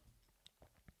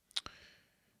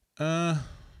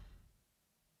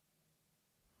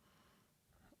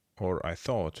 Or I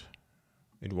thought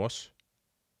it was.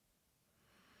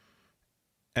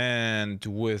 And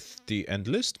with the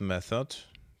enlist method,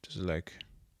 this is like,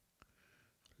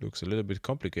 looks a little bit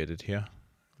complicated here.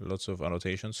 Lots of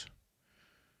annotations.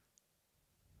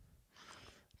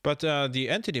 But the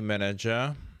entity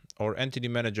manager or entity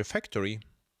manager factory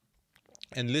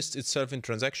enlists itself in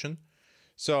transaction.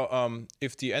 So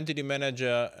if the entity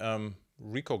manager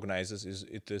recognizes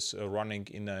it is running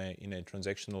in a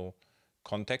transactional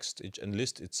context, it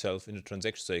enlists itself in the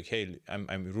transaction, say, hey,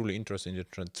 I'm really interested in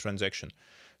the transaction.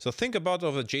 So think about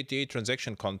of a JTA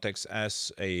transaction context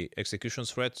as a execution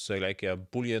thread, so like a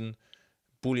Boolean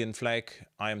flag,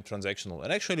 I am transactional.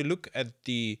 And actually look at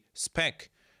the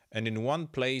spec, and in one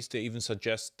place they even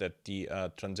suggest that the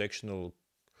transactional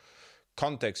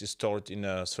context is stored in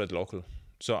a thread local.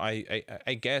 So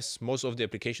I guess most of the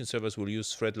application servers will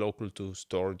use thread local to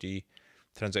store the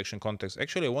transaction context.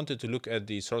 Actually, I wanted to look at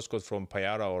the source code from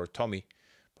Payara or Tommy,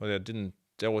 but I didn't.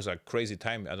 There was a crazy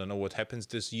time. I don't know what happens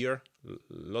this year.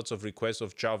 Lots of requests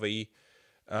of Java EE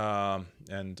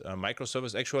and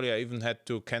microservice. Actually, I even had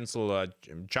to cancel a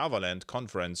JavaLand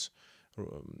conference.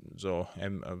 So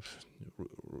I'm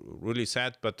really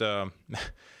sad, but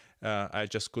I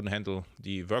just couldn't handle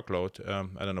the workload.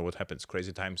 I don't know what happens.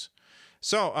 Crazy times.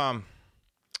 So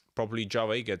probably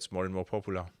Java EE gets more and more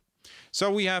popular.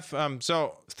 So we have,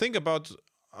 so think about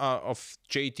of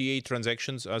JTA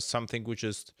transactions as something which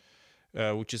is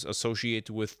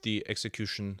associated with the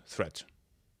execution thread.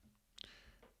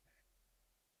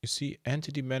 You see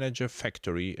entity manager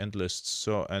factory and lists.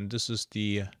 So, and this is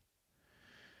the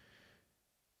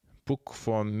book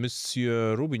from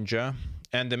Monsieur Rubinger,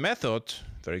 and the method,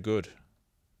 very good.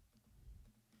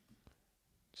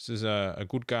 This is a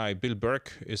good guy. Bill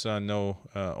Burke is a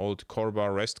old Corba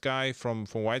REST guy from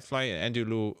Whitefly. And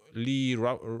Andrew Lee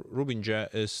Rubinger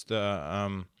is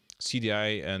the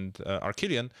CDI and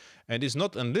Archillian, and is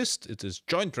not enlist, it is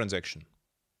joint transaction.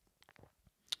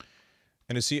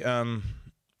 And you see, and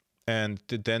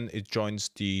then it joins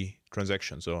the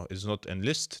transaction. So it's not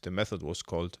enlist, the method was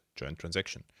called joint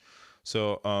transaction.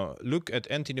 So look at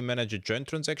entity manager joint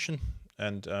transaction,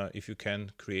 and if you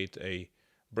can create a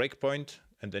breakpoint,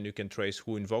 and then you can trace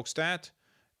who invokes that,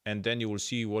 and then you will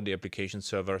see what the application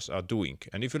servers are doing.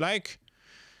 And if you like,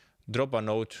 drop a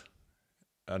note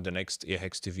at the next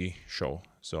airhacks TV show.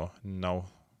 So now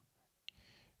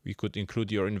we could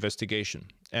include your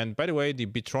investigation. And by the way, the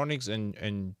Bitronics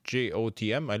and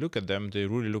JOTM, I look at them, they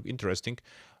really look interesting,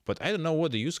 but I don't know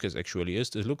what the use case actually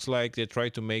is. It looks like they try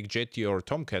to make Jetty or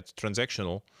Tomcat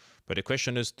transactional, but the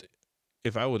question is,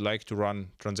 if I would like to run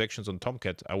transactions on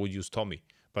Tomcat, I would use Tommy.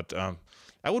 But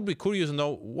I would be curious to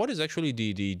know what is actually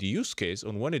the use case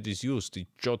and when it is used, the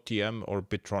JOTM or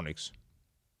Bitronics.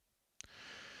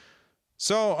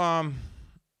 So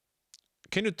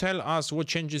can you tell us what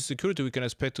changes security we can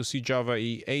expect to see Java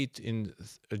EE 8 in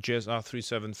JSR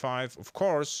 3.7.5? Of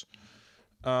course,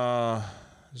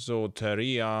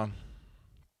 Zoteria,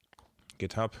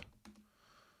 GitHub,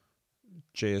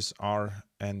 JSR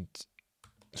and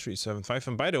 3.7.5.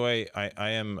 And by the way,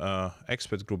 I am an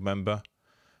expert group member,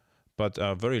 but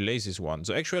a very lazy one.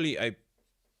 So actually, I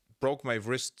broke my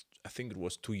wrist, I think it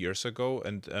was 2 years ago,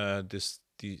 and this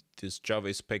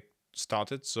Java spec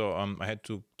started. So I had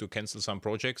to cancel some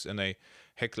projects, and I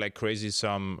hacked like crazy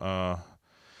some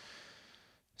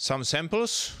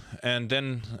samples, and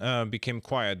then became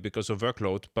quiet because of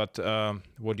workload. But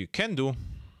what you can do,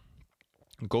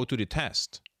 go to the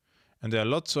test, and there are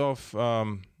lots of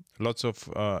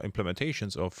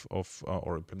implementations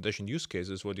or implementation use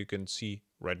cases, what you can see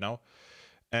right now.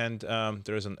 And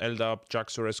there is an LDAP,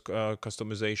 JAX-RS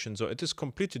customization. So it is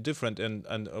completely different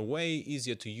and a way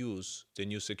easier to use the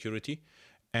new security.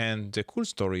 And the cool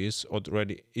story is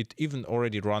it even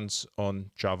already runs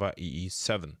on Java EE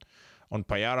 7. On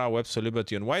Payara,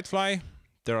 WebSolidity, and Whitefly,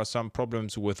 there are some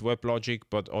problems with WebLogic,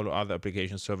 but all other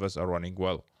application servers are running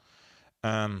well.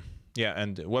 Yeah,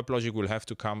 and WebLogic will have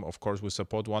to come, of course, with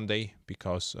support one day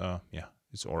because, yeah,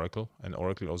 it's Oracle, and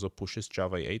Oracle also pushes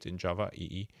Java 8 in Java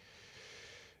EE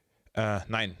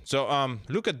 9. So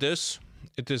look at this.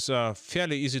 it is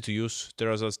fairly easy to use.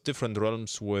 There are just different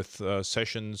realms with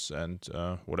sessions and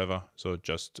whatever. So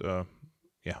just,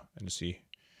 yeah, and you see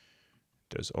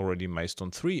there's already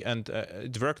milestone 3, and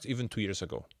it worked even 2 years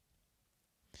ago.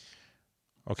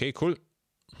 Okay, cool.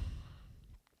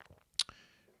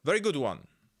 Very good one.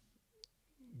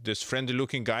 This friendly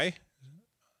looking guy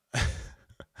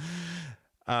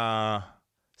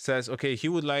says, okay, he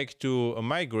would like to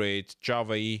migrate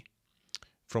Java EE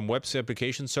from web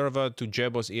application server to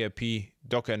JBoss EIP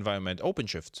Docker environment.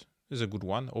 OpenShift is a good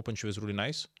one. OpenShift is really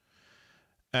nice.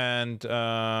 And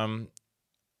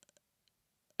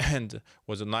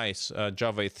was a nice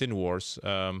Java Thin Wars,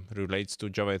 relates to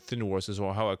Java Thin Wars as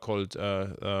well, how I called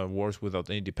wars without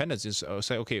any dependencies. I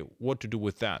say, okay, what to do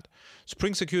with that?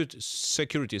 Spring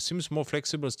security seems more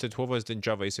flexible and straightforward than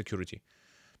Java security.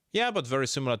 Yeah, but very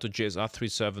similar to JSR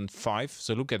 3.7.5.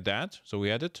 So look at that. So we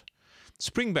had it.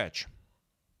 Spring Batch.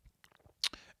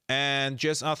 And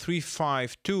JSR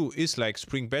 3.5.2 is like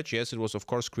Spring Batch. Yes, it was, of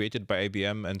course, created by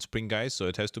IBM and Spring guys, so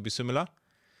it has to be similar.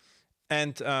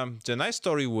 And the nice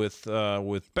story with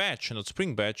Batch, not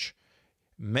Spring Batch,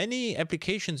 many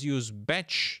applications use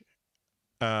Batch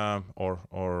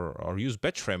or use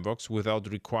Batch frameworks without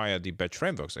require the Batch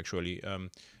frameworks. Actually,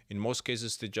 in most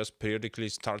cases, they just periodically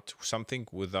start something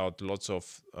without lots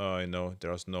of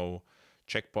there's no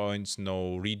checkpoints,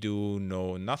 no redo,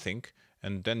 no nothing,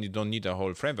 and then you don't need a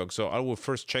whole framework. So I will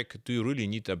first check: do you really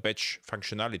need a Batch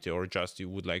functionality, or just you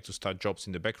would like to start jobs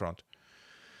in the background?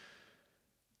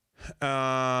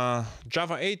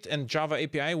 Java 8 and Java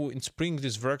API in Spring,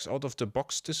 this works out of the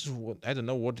box. This is what I don't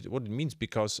know what it means,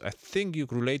 because I think you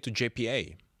relate to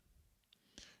JPA.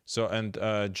 So, and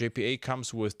JPA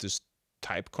comes with this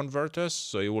type converters,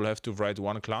 so you will have to write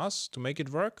one class to make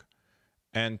it work.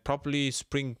 And probably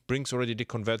Spring brings already the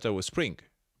converter with Spring.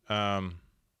 Yeah,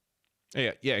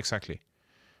 exactly.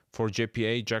 For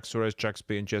JPA, JAX-ORS,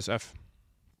 JAX-B, and JSF.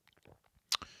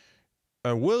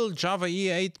 Will Java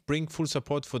EE8 bring full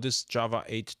support for this Java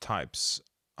 8 types?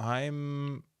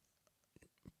 I'm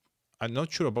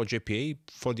not sure about JPA.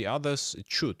 For the others, it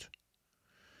should.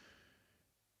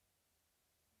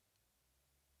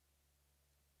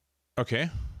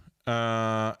 Okay.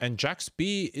 And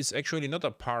JAX-B is actually not a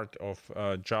part of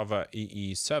Java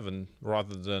EE7,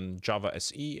 rather than Java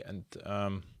SE. And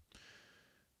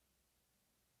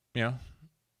yeah,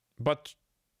 but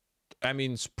I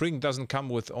mean, Spring doesn't come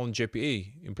with own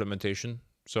JPA implementation.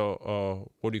 So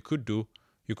what you could do,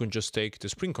 you can just take the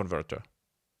Spring converter,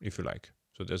 if you like.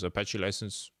 So there's Apache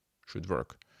license, should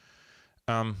work.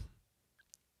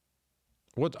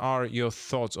 What are your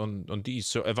thoughts on these?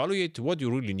 So evaluate what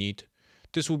you really need.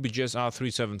 This would be JSR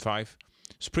 3.7.5.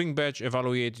 Spring Batch,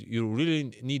 evaluate you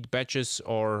really need batches,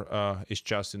 or it's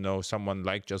just, someone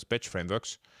like just batch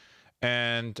frameworks.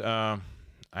 And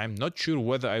I'm not sure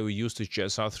whether I will use this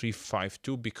JSR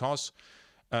 3.5.2, because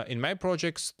in my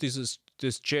projects,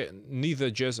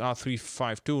 neither JSR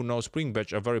 3.5.2 nor Spring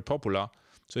Batch are very popular.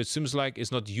 So it seems like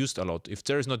it's not used a lot. If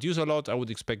there is not used a lot, I would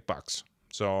expect bugs.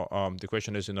 So the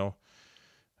question is,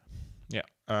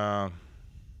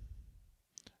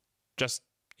 just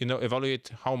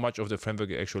evaluate how much of the framework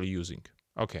you're actually using.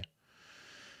 Okay.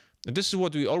 And this is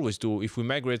what we always do if we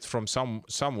migrate from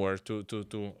somewhere to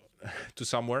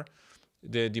somewhere.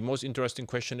 The most interesting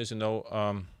question is,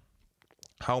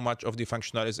 how much of the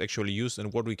functionality is actually used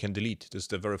and what we can delete. This is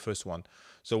the very first one.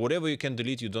 So whatever you can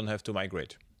delete, you don't have to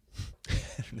migrate.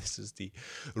 This is the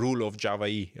rule of Java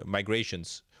EE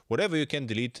migrations. Whatever you can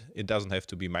delete, it doesn't have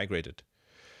to be migrated.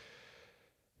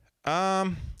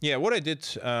 Yeah, what I did,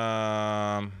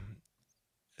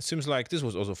 it seems like this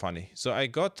was also funny. So I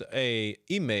got a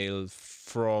email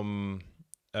from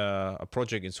a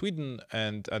project in Sweden,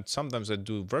 and sometimes I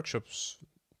do workshops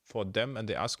for them, and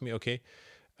they ask me, okay,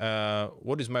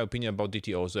 what is my opinion about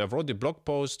DTOs? So I wrote the blog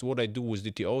post, what I do with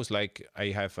DTOs, like I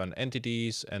have an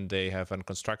entities, and they have a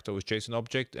constructor with JSON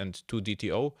object and 2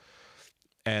 DTO.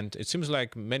 And it seems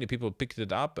like many people picked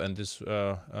it up, and this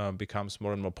becomes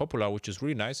more and more popular, which is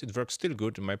really nice. It works still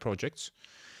good in my projects.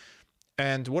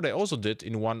 And what I also did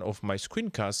in one of my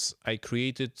screencasts, I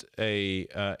created a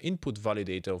input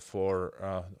validator for,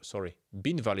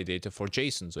 bin validator for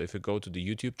JSON. So if you go to the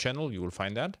YouTube channel, you will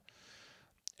find that.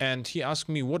 And he asked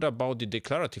me, what about the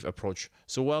declarative approach?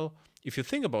 So, well, if you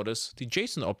think about this, the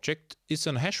JSON object is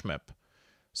a hash map.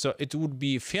 So it would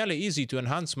be fairly easy to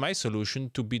enhance my solution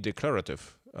to be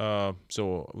declarative.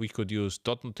 So we could use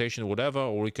dot notation, whatever,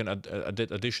 or we can add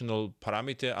additional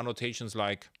parameter annotations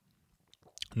like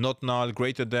not null,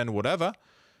 greater than, whatever,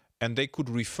 and they could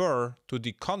refer to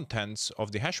the contents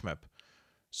of the hash map.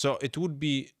 So it would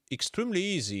be extremely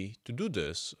easy to do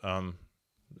this.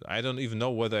 I don't even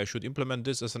know whether I should implement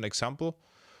this as an example,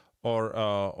 or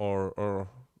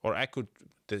I could.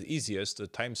 The easiest, the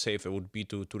time saver would be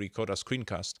to record a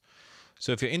screencast.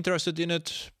 So if you're interested in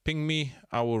it, ping me.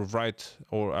 I will write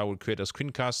or I will create a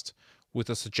screencast with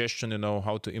a suggestion,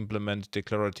 how to implement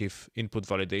declarative input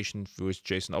validation with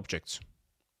JSON objects.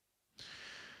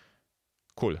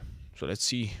 Cool. So let's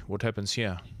see what happens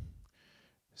here.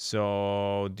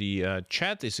 So the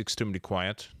chat is extremely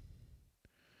quiet.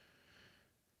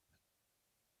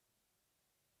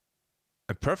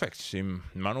 Perfect.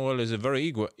 Manuel is a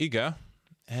very eager.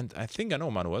 And I think I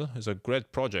know Manuel. It's a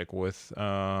great project with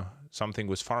something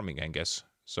with farming, I guess.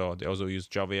 So they also use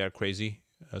Java Air Crazy,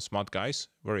 smart guys.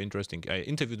 Very interesting. I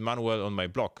interviewed Manuel on my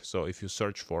blog. So if you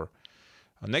search for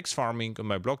next farming on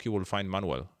my blog, you will find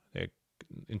Manuel.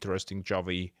 Interesting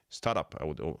Java startup, I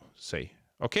would say.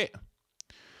 Okay.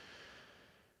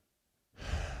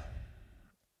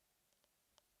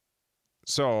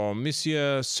 So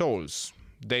Monsieur Souls,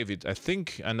 David, I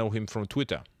think I know him from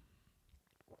Twitter.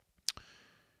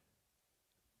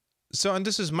 So, and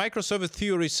this is microservice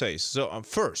theory says. So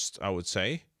first, I would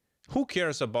say, who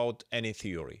cares about any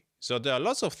theory? So there are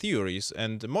lots of theories,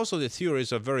 and most of the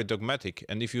theories are very dogmatic.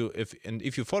 And if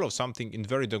you follow something in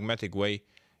very dogmatic way,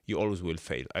 you always will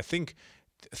fail. I think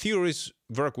theories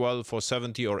work well for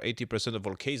 70 or 80% of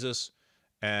all cases,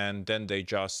 and then they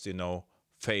just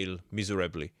fail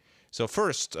miserably. So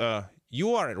first,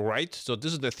 you are right. So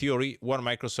this is the theory: one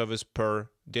microservice per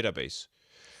database.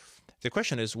 The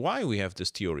question is why we have this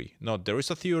theory. No, there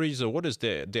is a theory, so what is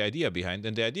the idea behind?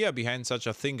 And the idea behind such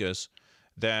a thing is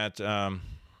that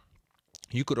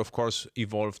you could, of course,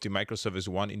 evolve the microservice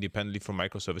 1 independently from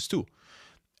microservice 2.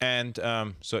 And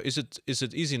so is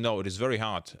it easy? No, it is very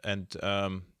hard. And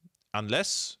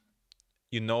unless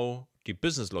you know the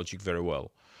business logic very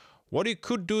well. What you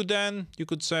could do then, you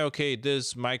could say, okay,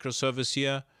 this microservice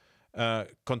here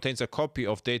contains a copy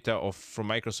of data from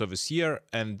microservice here,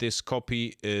 and this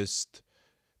copy is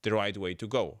the right way to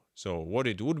go. So what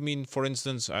it would mean, for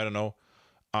instance, I don't know,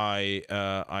 I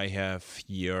have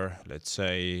here, let's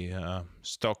say,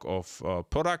 stock of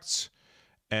products,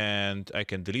 and I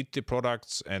can delete the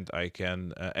products, and I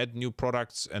can add new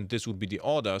products, and this would be the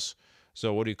orders.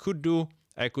 So what you could do,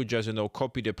 I could just,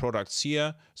 copy the products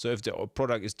here. So if the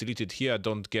product is deleted here, I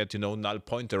don't get, null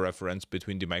pointer reference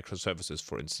between the microservices,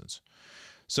 for instance.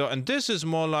 So, and this is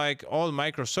more like all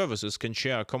microservices can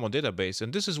share a common database.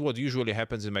 And this is what usually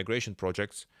happens in migration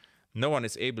projects. No one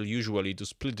is able usually to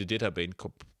split the database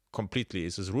completely.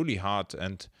 This is really hard.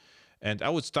 And I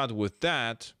would start with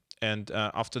that. And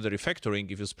after the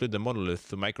refactoring, if you split the monolith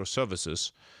to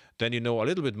microservices, then you know a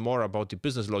little bit more about the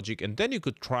business logic. And then you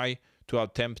could try to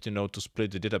attempt, to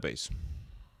split the database.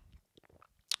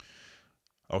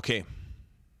 Okay.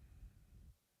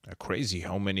 Crazy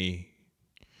how many.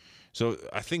 So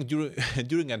I think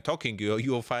during I'm talking,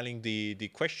 you are filing the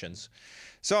questions.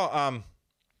 So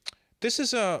this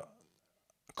is a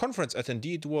conference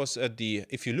attendee. It was at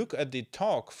if you look at the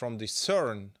talk from the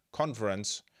CERN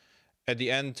conference, at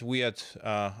the end we had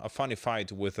a funny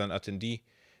fight with an attendee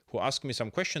who asked me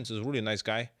some questions. He's a really nice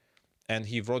guy. And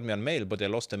he wrote me a mail, but I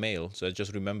lost the mail. So I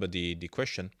just remember the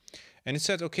question. And he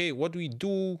said, okay, what we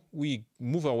do, we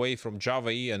move away from Java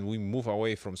EE and we move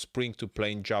away from Spring to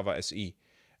plain Java SE.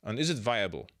 And is it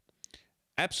viable?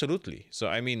 Absolutely. So,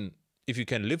 I mean, if you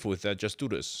can live with that, just do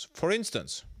this. For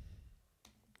instance,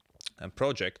 a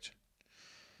project,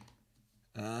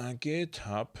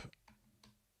 GitHub,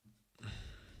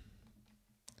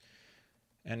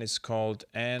 and it's called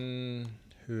Anhydrator.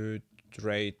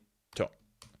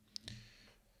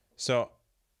 So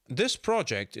this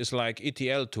project is like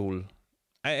ETL tool.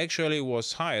 I actually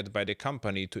was hired by the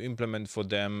company to implement for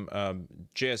them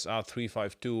JSR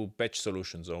 352 batch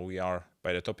solutions. So we are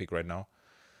by the topic right now.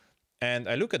 And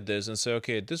I look at this and say,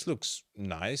 okay, this looks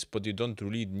nice, but you don't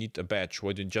really need a batch.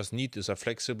 What you just need is a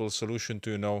flexible solution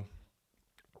to,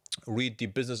 read the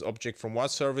business object from one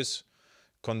service,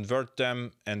 convert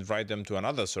them, and write them to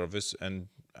another service. And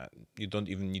you don't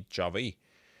even need Java EE.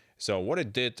 So what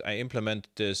it did, I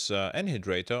implemented this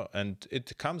Anhydrator, and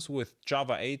it comes with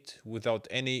Java 8 without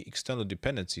any external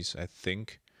dependencies, I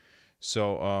think.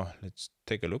 So let's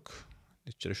take a look.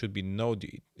 There should be no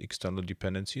external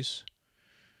dependencies.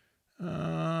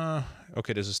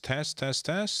 Okay, this is test.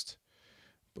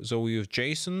 So we have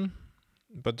JSON,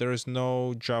 but there is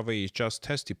no Java, it's just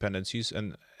test dependencies,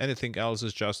 and anything else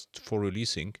is just for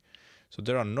releasing. So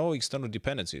there are no external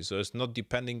dependencies. So it's not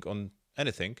depending on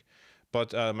anything.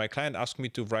 But my client asked me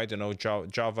to write,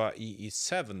 Java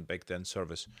EE7 back then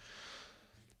service.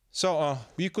 So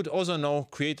we could also now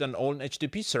create an own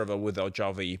HTTP server without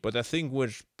Java EE, but I think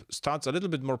which starts a little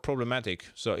bit more problematic.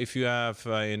 So if you have,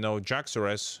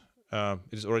 JAX-RS, it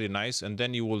is already nice, and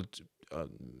then you will,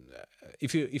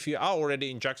 if you are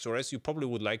already in JAX-RS, you probably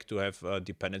would like to have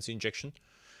dependency injection.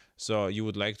 So you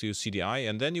would like to use CDI,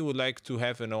 and then you would like to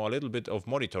have, a little bit of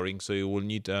monitoring. So you will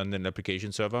need an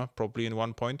application server probably in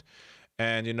one point.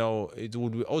 And, it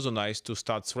would be also nice to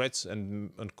start threads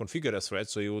and configure the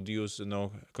threads. So you would use,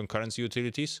 concurrency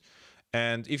utilities.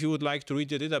 And if you would like to read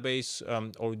the database,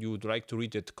 or you would like to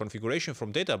read the configuration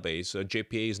from database,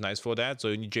 JPA is nice for that. So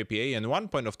you need JPA, and at one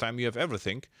point of time you have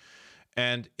everything.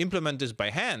 And implement this by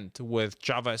hand with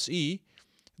Java SE,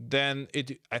 then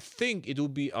I think it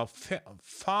would be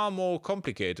far more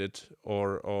complicated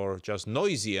or just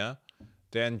noisier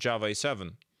than Java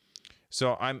 7.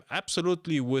 So I'm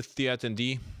absolutely with the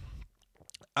attendee.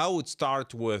 I would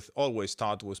always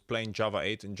start with plain Java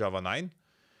 8 and Java 9.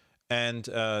 And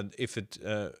if it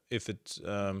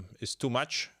is too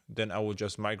much, then I will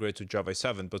just migrate to Java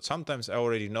 7. But sometimes I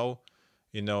already know,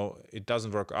 it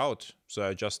doesn't work out. So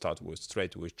I just start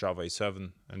straight with Java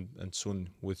 7 and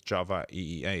soon with Java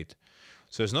EE 8.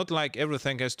 So it's not like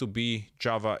everything has to be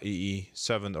Java EE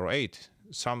 7 or 8.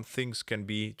 Some things can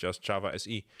be just Java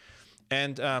SE.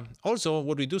 And also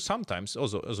what we do sometimes,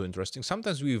 also interesting,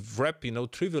 sometimes we wrap,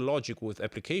 trivial logic with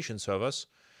application servers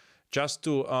just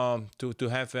to have,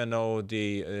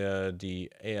 the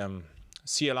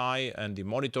CLI and the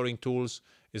monitoring tools.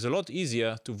 Is a lot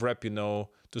easier to wrap, to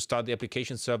start the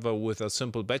application server with a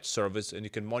simple batch service, and you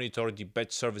can monitor the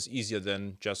batch service easier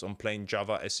than just on plain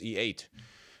Java SE8.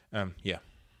 Yeah.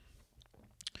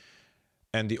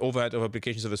 And the overhead of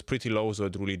application server is pretty low, so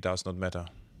it really does not matter.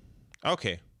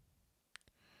 Okay.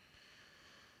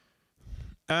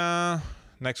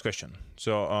 Next question.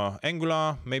 So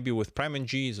Angular, maybe with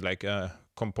PrimeNG, is like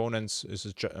components,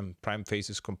 is prime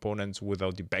faces components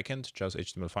without the backend, just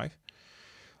HTML5.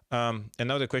 And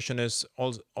now the question is,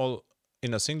 all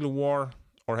in a single war,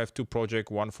 or have two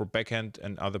projects, one for backend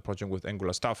and other project with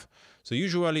Angular stuff. So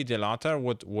usually the latter,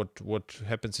 what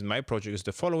happens in my project is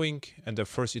the following, and the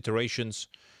first iterations,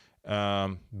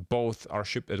 both are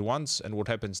shipped at once. And what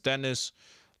happens then is,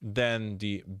 then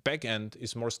the backend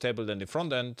is more stable than the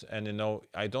front end. And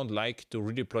I don't like to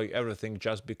redeploy everything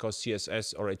just because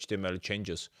CSS or HTML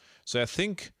changes. So I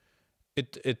think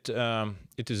it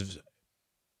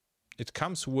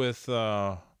comes with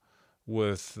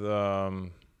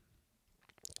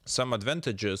some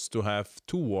advantages to have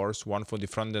two wars, one for the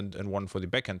front end and one for the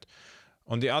back end.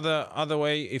 On the other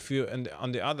way,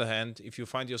 on the other hand, if you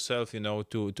find yourself,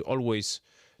 to always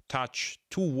touch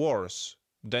two wars,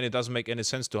 then it doesn't make any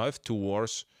sense to have two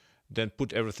wars, then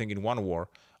put everything in one war.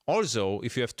 Also,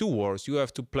 if you have two wars, you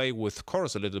have to play with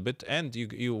cores a little bit, and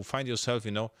you find yourself,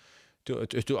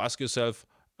 to ask yourself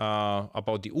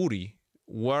about the URI,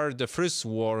 where the first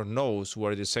war knows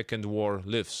where the second war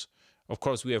lives. Of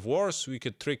course, we have wars, we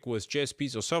could trick with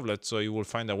JSPs or servlets, so you will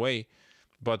find a way.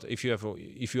 But if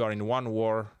you are in one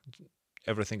war,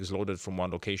 everything is loaded from one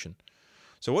location.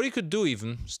 So what you could do,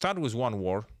 even start with one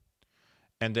war,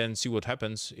 and then see what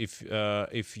happens if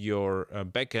your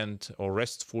backend or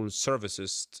RESTful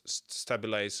services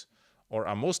stabilize or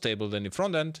are more stable than the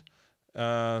front end.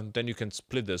 Then you can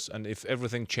split this, and if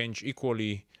everything change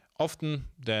equally often,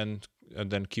 then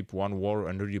keep one war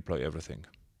and redeploy everything.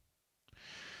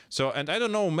 So, and I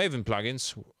don't know Maven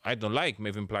plugins. I don't like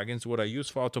Maven plugins. What I use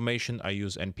for automation, I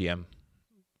use NPM,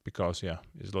 because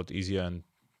it's a lot easier and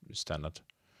standard.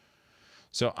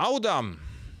 So Audam,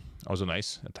 also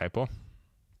nice, a typo.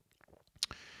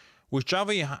 With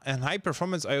Java and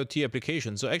high-performance IoT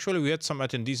applications. So actually, we had some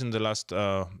attendees in the last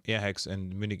airhacks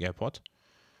in Munich airport.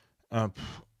 I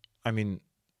mean,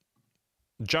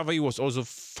 Java was also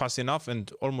fast enough,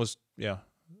 and almost,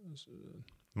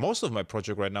 most of my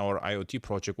project right now are IoT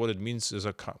project. What it means is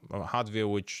a hardware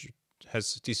which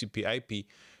has TCP/IP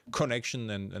connection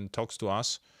and talks to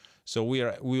us. So we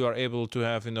are able to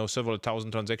have several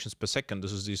thousand transactions per second.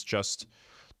 This is just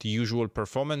the usual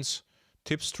performance.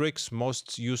 Tips, tricks,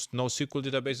 most used NoSQL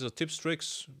databases are tips,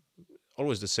 tricks,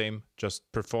 always the same. Just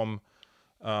perform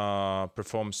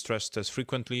stress tests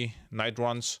frequently, night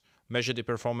runs, measure the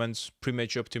performance,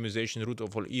 premature optimization, root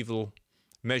of all evil,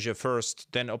 measure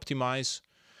first, then optimize.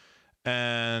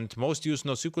 And most used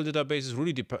NoSQL databases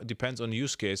really depends on the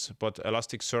use case, but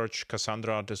Elasticsearch,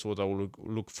 Cassandra, that's what I will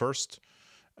look first.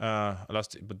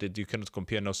 But you cannot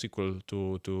compare NoSQL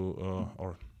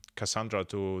or Cassandra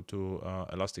to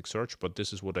Elasticsearch, but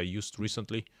this is what I used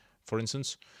recently, for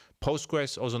instance.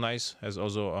 Postgres, also nice, has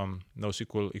also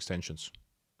NoSQL extensions.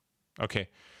 Okay,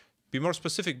 be more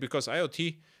specific, because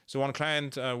IoT. So one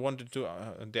client wanted to,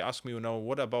 they asked me,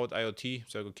 what about IoT?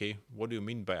 So okay, what do you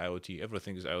mean by IoT?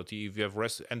 Everything is IoT. If you have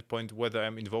REST endpoint, whether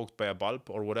I'm invoked by a bulb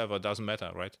or whatever, doesn't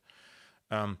matter, right?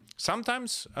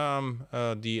 Sometimes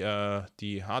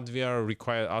the hardware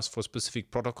require us for specific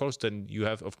protocols. Then you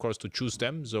have, of course, to choose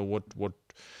them. So what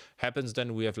happens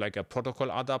then? We have like a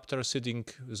protocol adapter sitting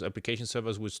with application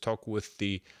servers which talk with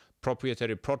the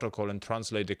proprietary protocol and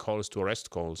translate the calls to REST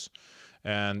calls.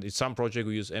 And in some project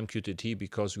we use MQTT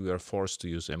because we are forced to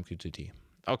use MQTT.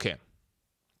 Okay.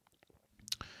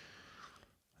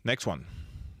 Next one.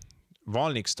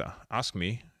 Valnixter asked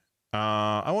me,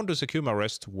 I want to secure my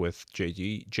REST with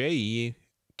JE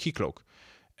Keycloak.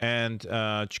 And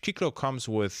Keycloak comes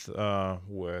with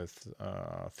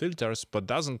filters, but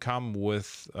doesn't come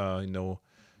with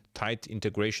tight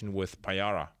integration with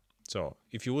Payara. So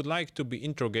if you would like to be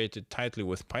integrated tightly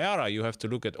with Payara, you have to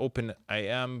look at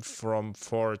OpenIM from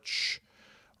Forge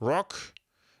Rock.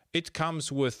 It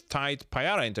comes with tight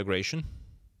Payara integration.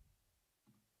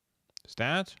 Is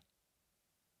that?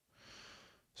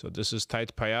 So this is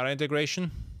tight Payara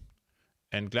integration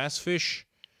and Glassfish.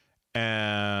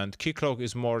 And Keycloak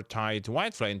is more tight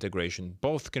Whitefly integration.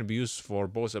 Both can be used for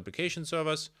both application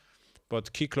servers,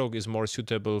 but Keycloak is more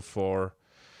suitable for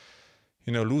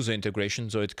looser integration.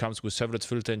 So it comes with servlet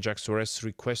filter and JAX to REST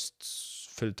requests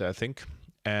filter, I think.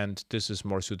 And this is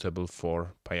more suitable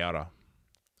for Payara.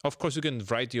 Of course, you can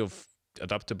variety of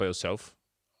adapter by yourself,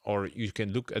 or you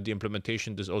can look at the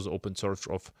implementation. There's also open source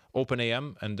of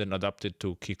OpenIM and then adapt it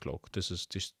to Keycloak. This is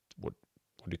just what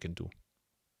you can do.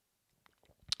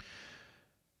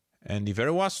 And the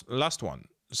very last one.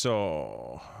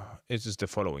 So it is the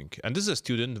following. And this is a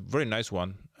student, very nice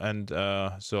one. And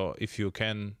so if you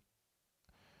can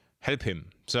help him.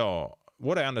 So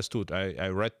what I understood, I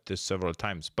read this several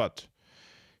times, but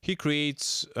he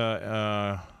creates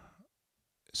several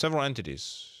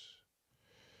entities.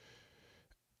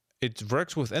 It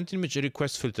works with anti-image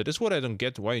request filter. This is what I don't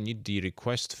get, why you need the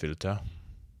request filter.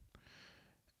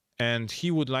 And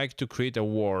he would like to create a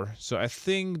war. So I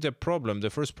think the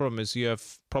first problem is you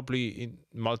have probably in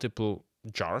multiple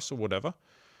jars or whatever.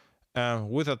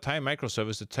 With a time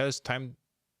microservice, it tells time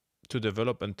to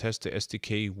develop and test the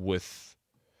SDK with.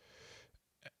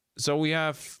 So we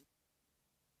have.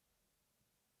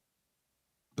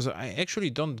 So I actually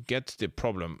don't get the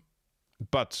problem,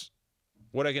 but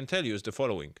what I can tell you is the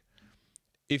following.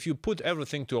 If you put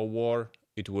everything to a war,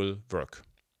 it will work.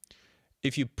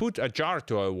 If you put a jar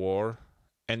to a war,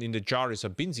 and in the jar is a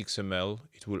bins XML,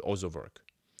 it will also work.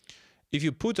 If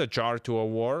you put a jar to a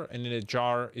war, and in the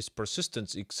jar is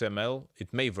persistence XML,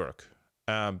 it may work.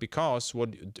 Because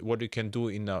what you can do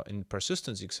in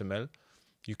persistence XML,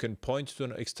 you can point to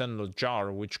an external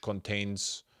jar which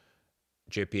contains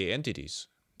JPA entities.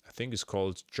 I think it's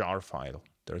called jar file.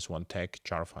 There's one tag,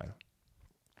 jar file.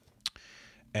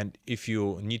 And if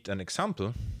you need an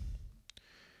example,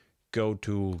 go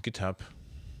to GitHub,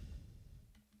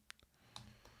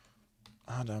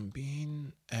 Adam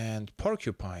Bean, and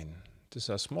Porcupine. This is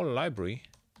a small library.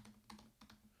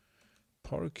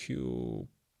 Porcupine.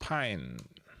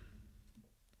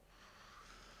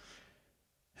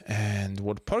 And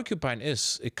what Porcupine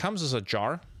is, it comes as a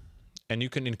jar, and you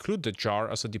can include the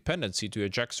jar as a dependency to your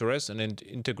JAX-RS, and it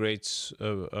integrates,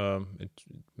 it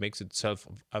makes itself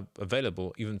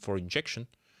available even for injection.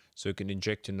 So you can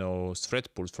inject, thread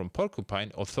pools from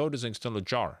Porcupine, although there's an external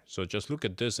jar. So just look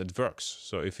at this, it works.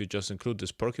 So if you just include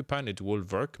this Porcupine, it will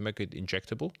work, make it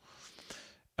injectable.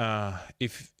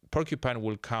 If Porcupine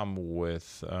will come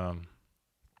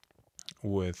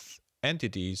with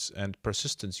entities and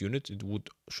persistence unit, it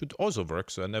should also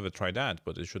work. So I never tried that,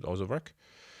 but it should also work.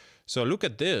 So look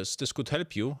at this. This could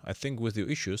help you, I think, with your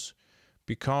issues,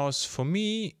 because for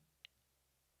me,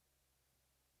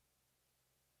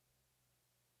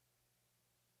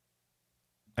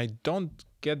 I don't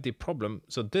get the problem.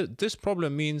 So this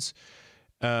problem means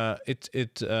the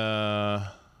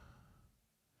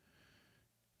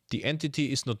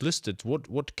entity is not listed.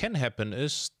 What can happen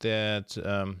is that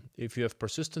if you have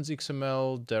persistence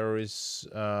XML, there is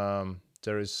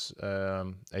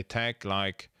a tag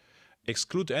like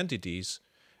exclude entities,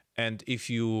 and if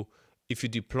you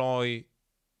deploy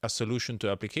a solution to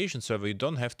application server, you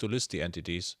don't have to list the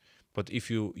entities. But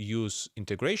if you use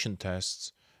integration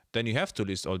tests, then you have to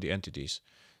list all the entities.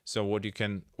 So what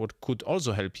could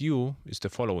also help you is the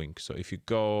following. So if you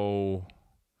go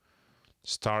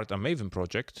start a Maven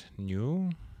project,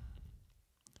 new,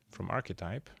 from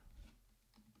archetype,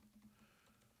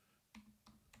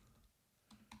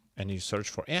 and you search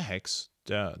for airhacks,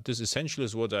 this essentially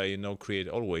is what I create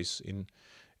always in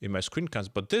my screencasts.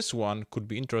 But this one could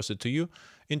be interested to you.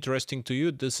 interesting to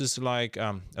you, this is like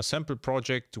a sample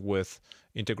project with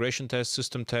integration tests,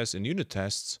 system tests, and unit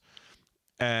tests.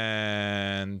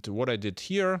 And what I did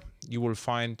here, you will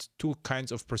find two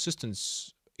kinds of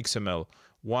persistence XML.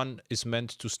 One is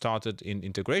meant to start it in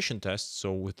integration tests,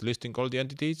 so with listing all the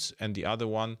entities, and the other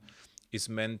one is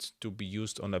meant to be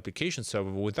used on application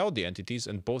server without the entities,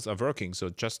 and both are working. So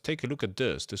just take a look at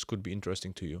this. This could be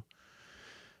interesting to you.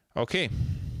 Okay,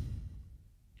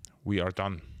 we are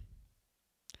done.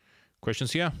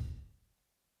 Questions here?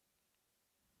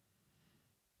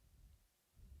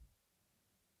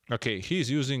 Okay, he's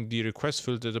using the request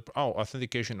filter. Oh,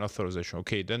 authentication authorization.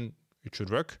 Okay, then it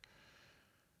should work.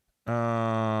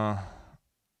 And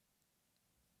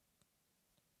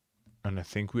I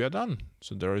think we are done.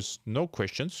 So there is no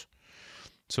questions.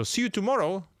 So see you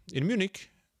tomorrow in Munich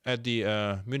at the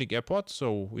Munich airport.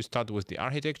 So we start with the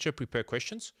architecture, prepare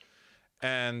questions.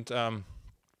 And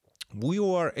we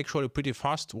were actually pretty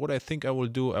fast. What I think I will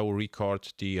do, I will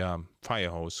record the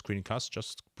Firehose screencast,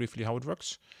 just briefly how it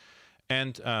works.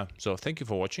 And so thank you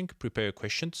for watching. Prepare your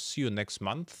questions. See you next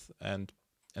month. And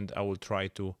I will try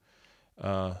to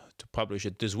publish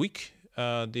it this week,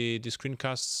 the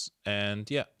screencasts. And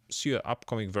yeah, see your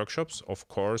upcoming workshops, of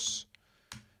course,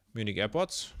 Munich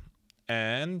airports.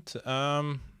 And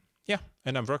yeah,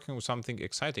 and I'm working with something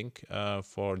exciting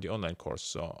for the online course.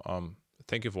 So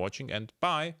thank you for watching and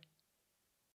bye.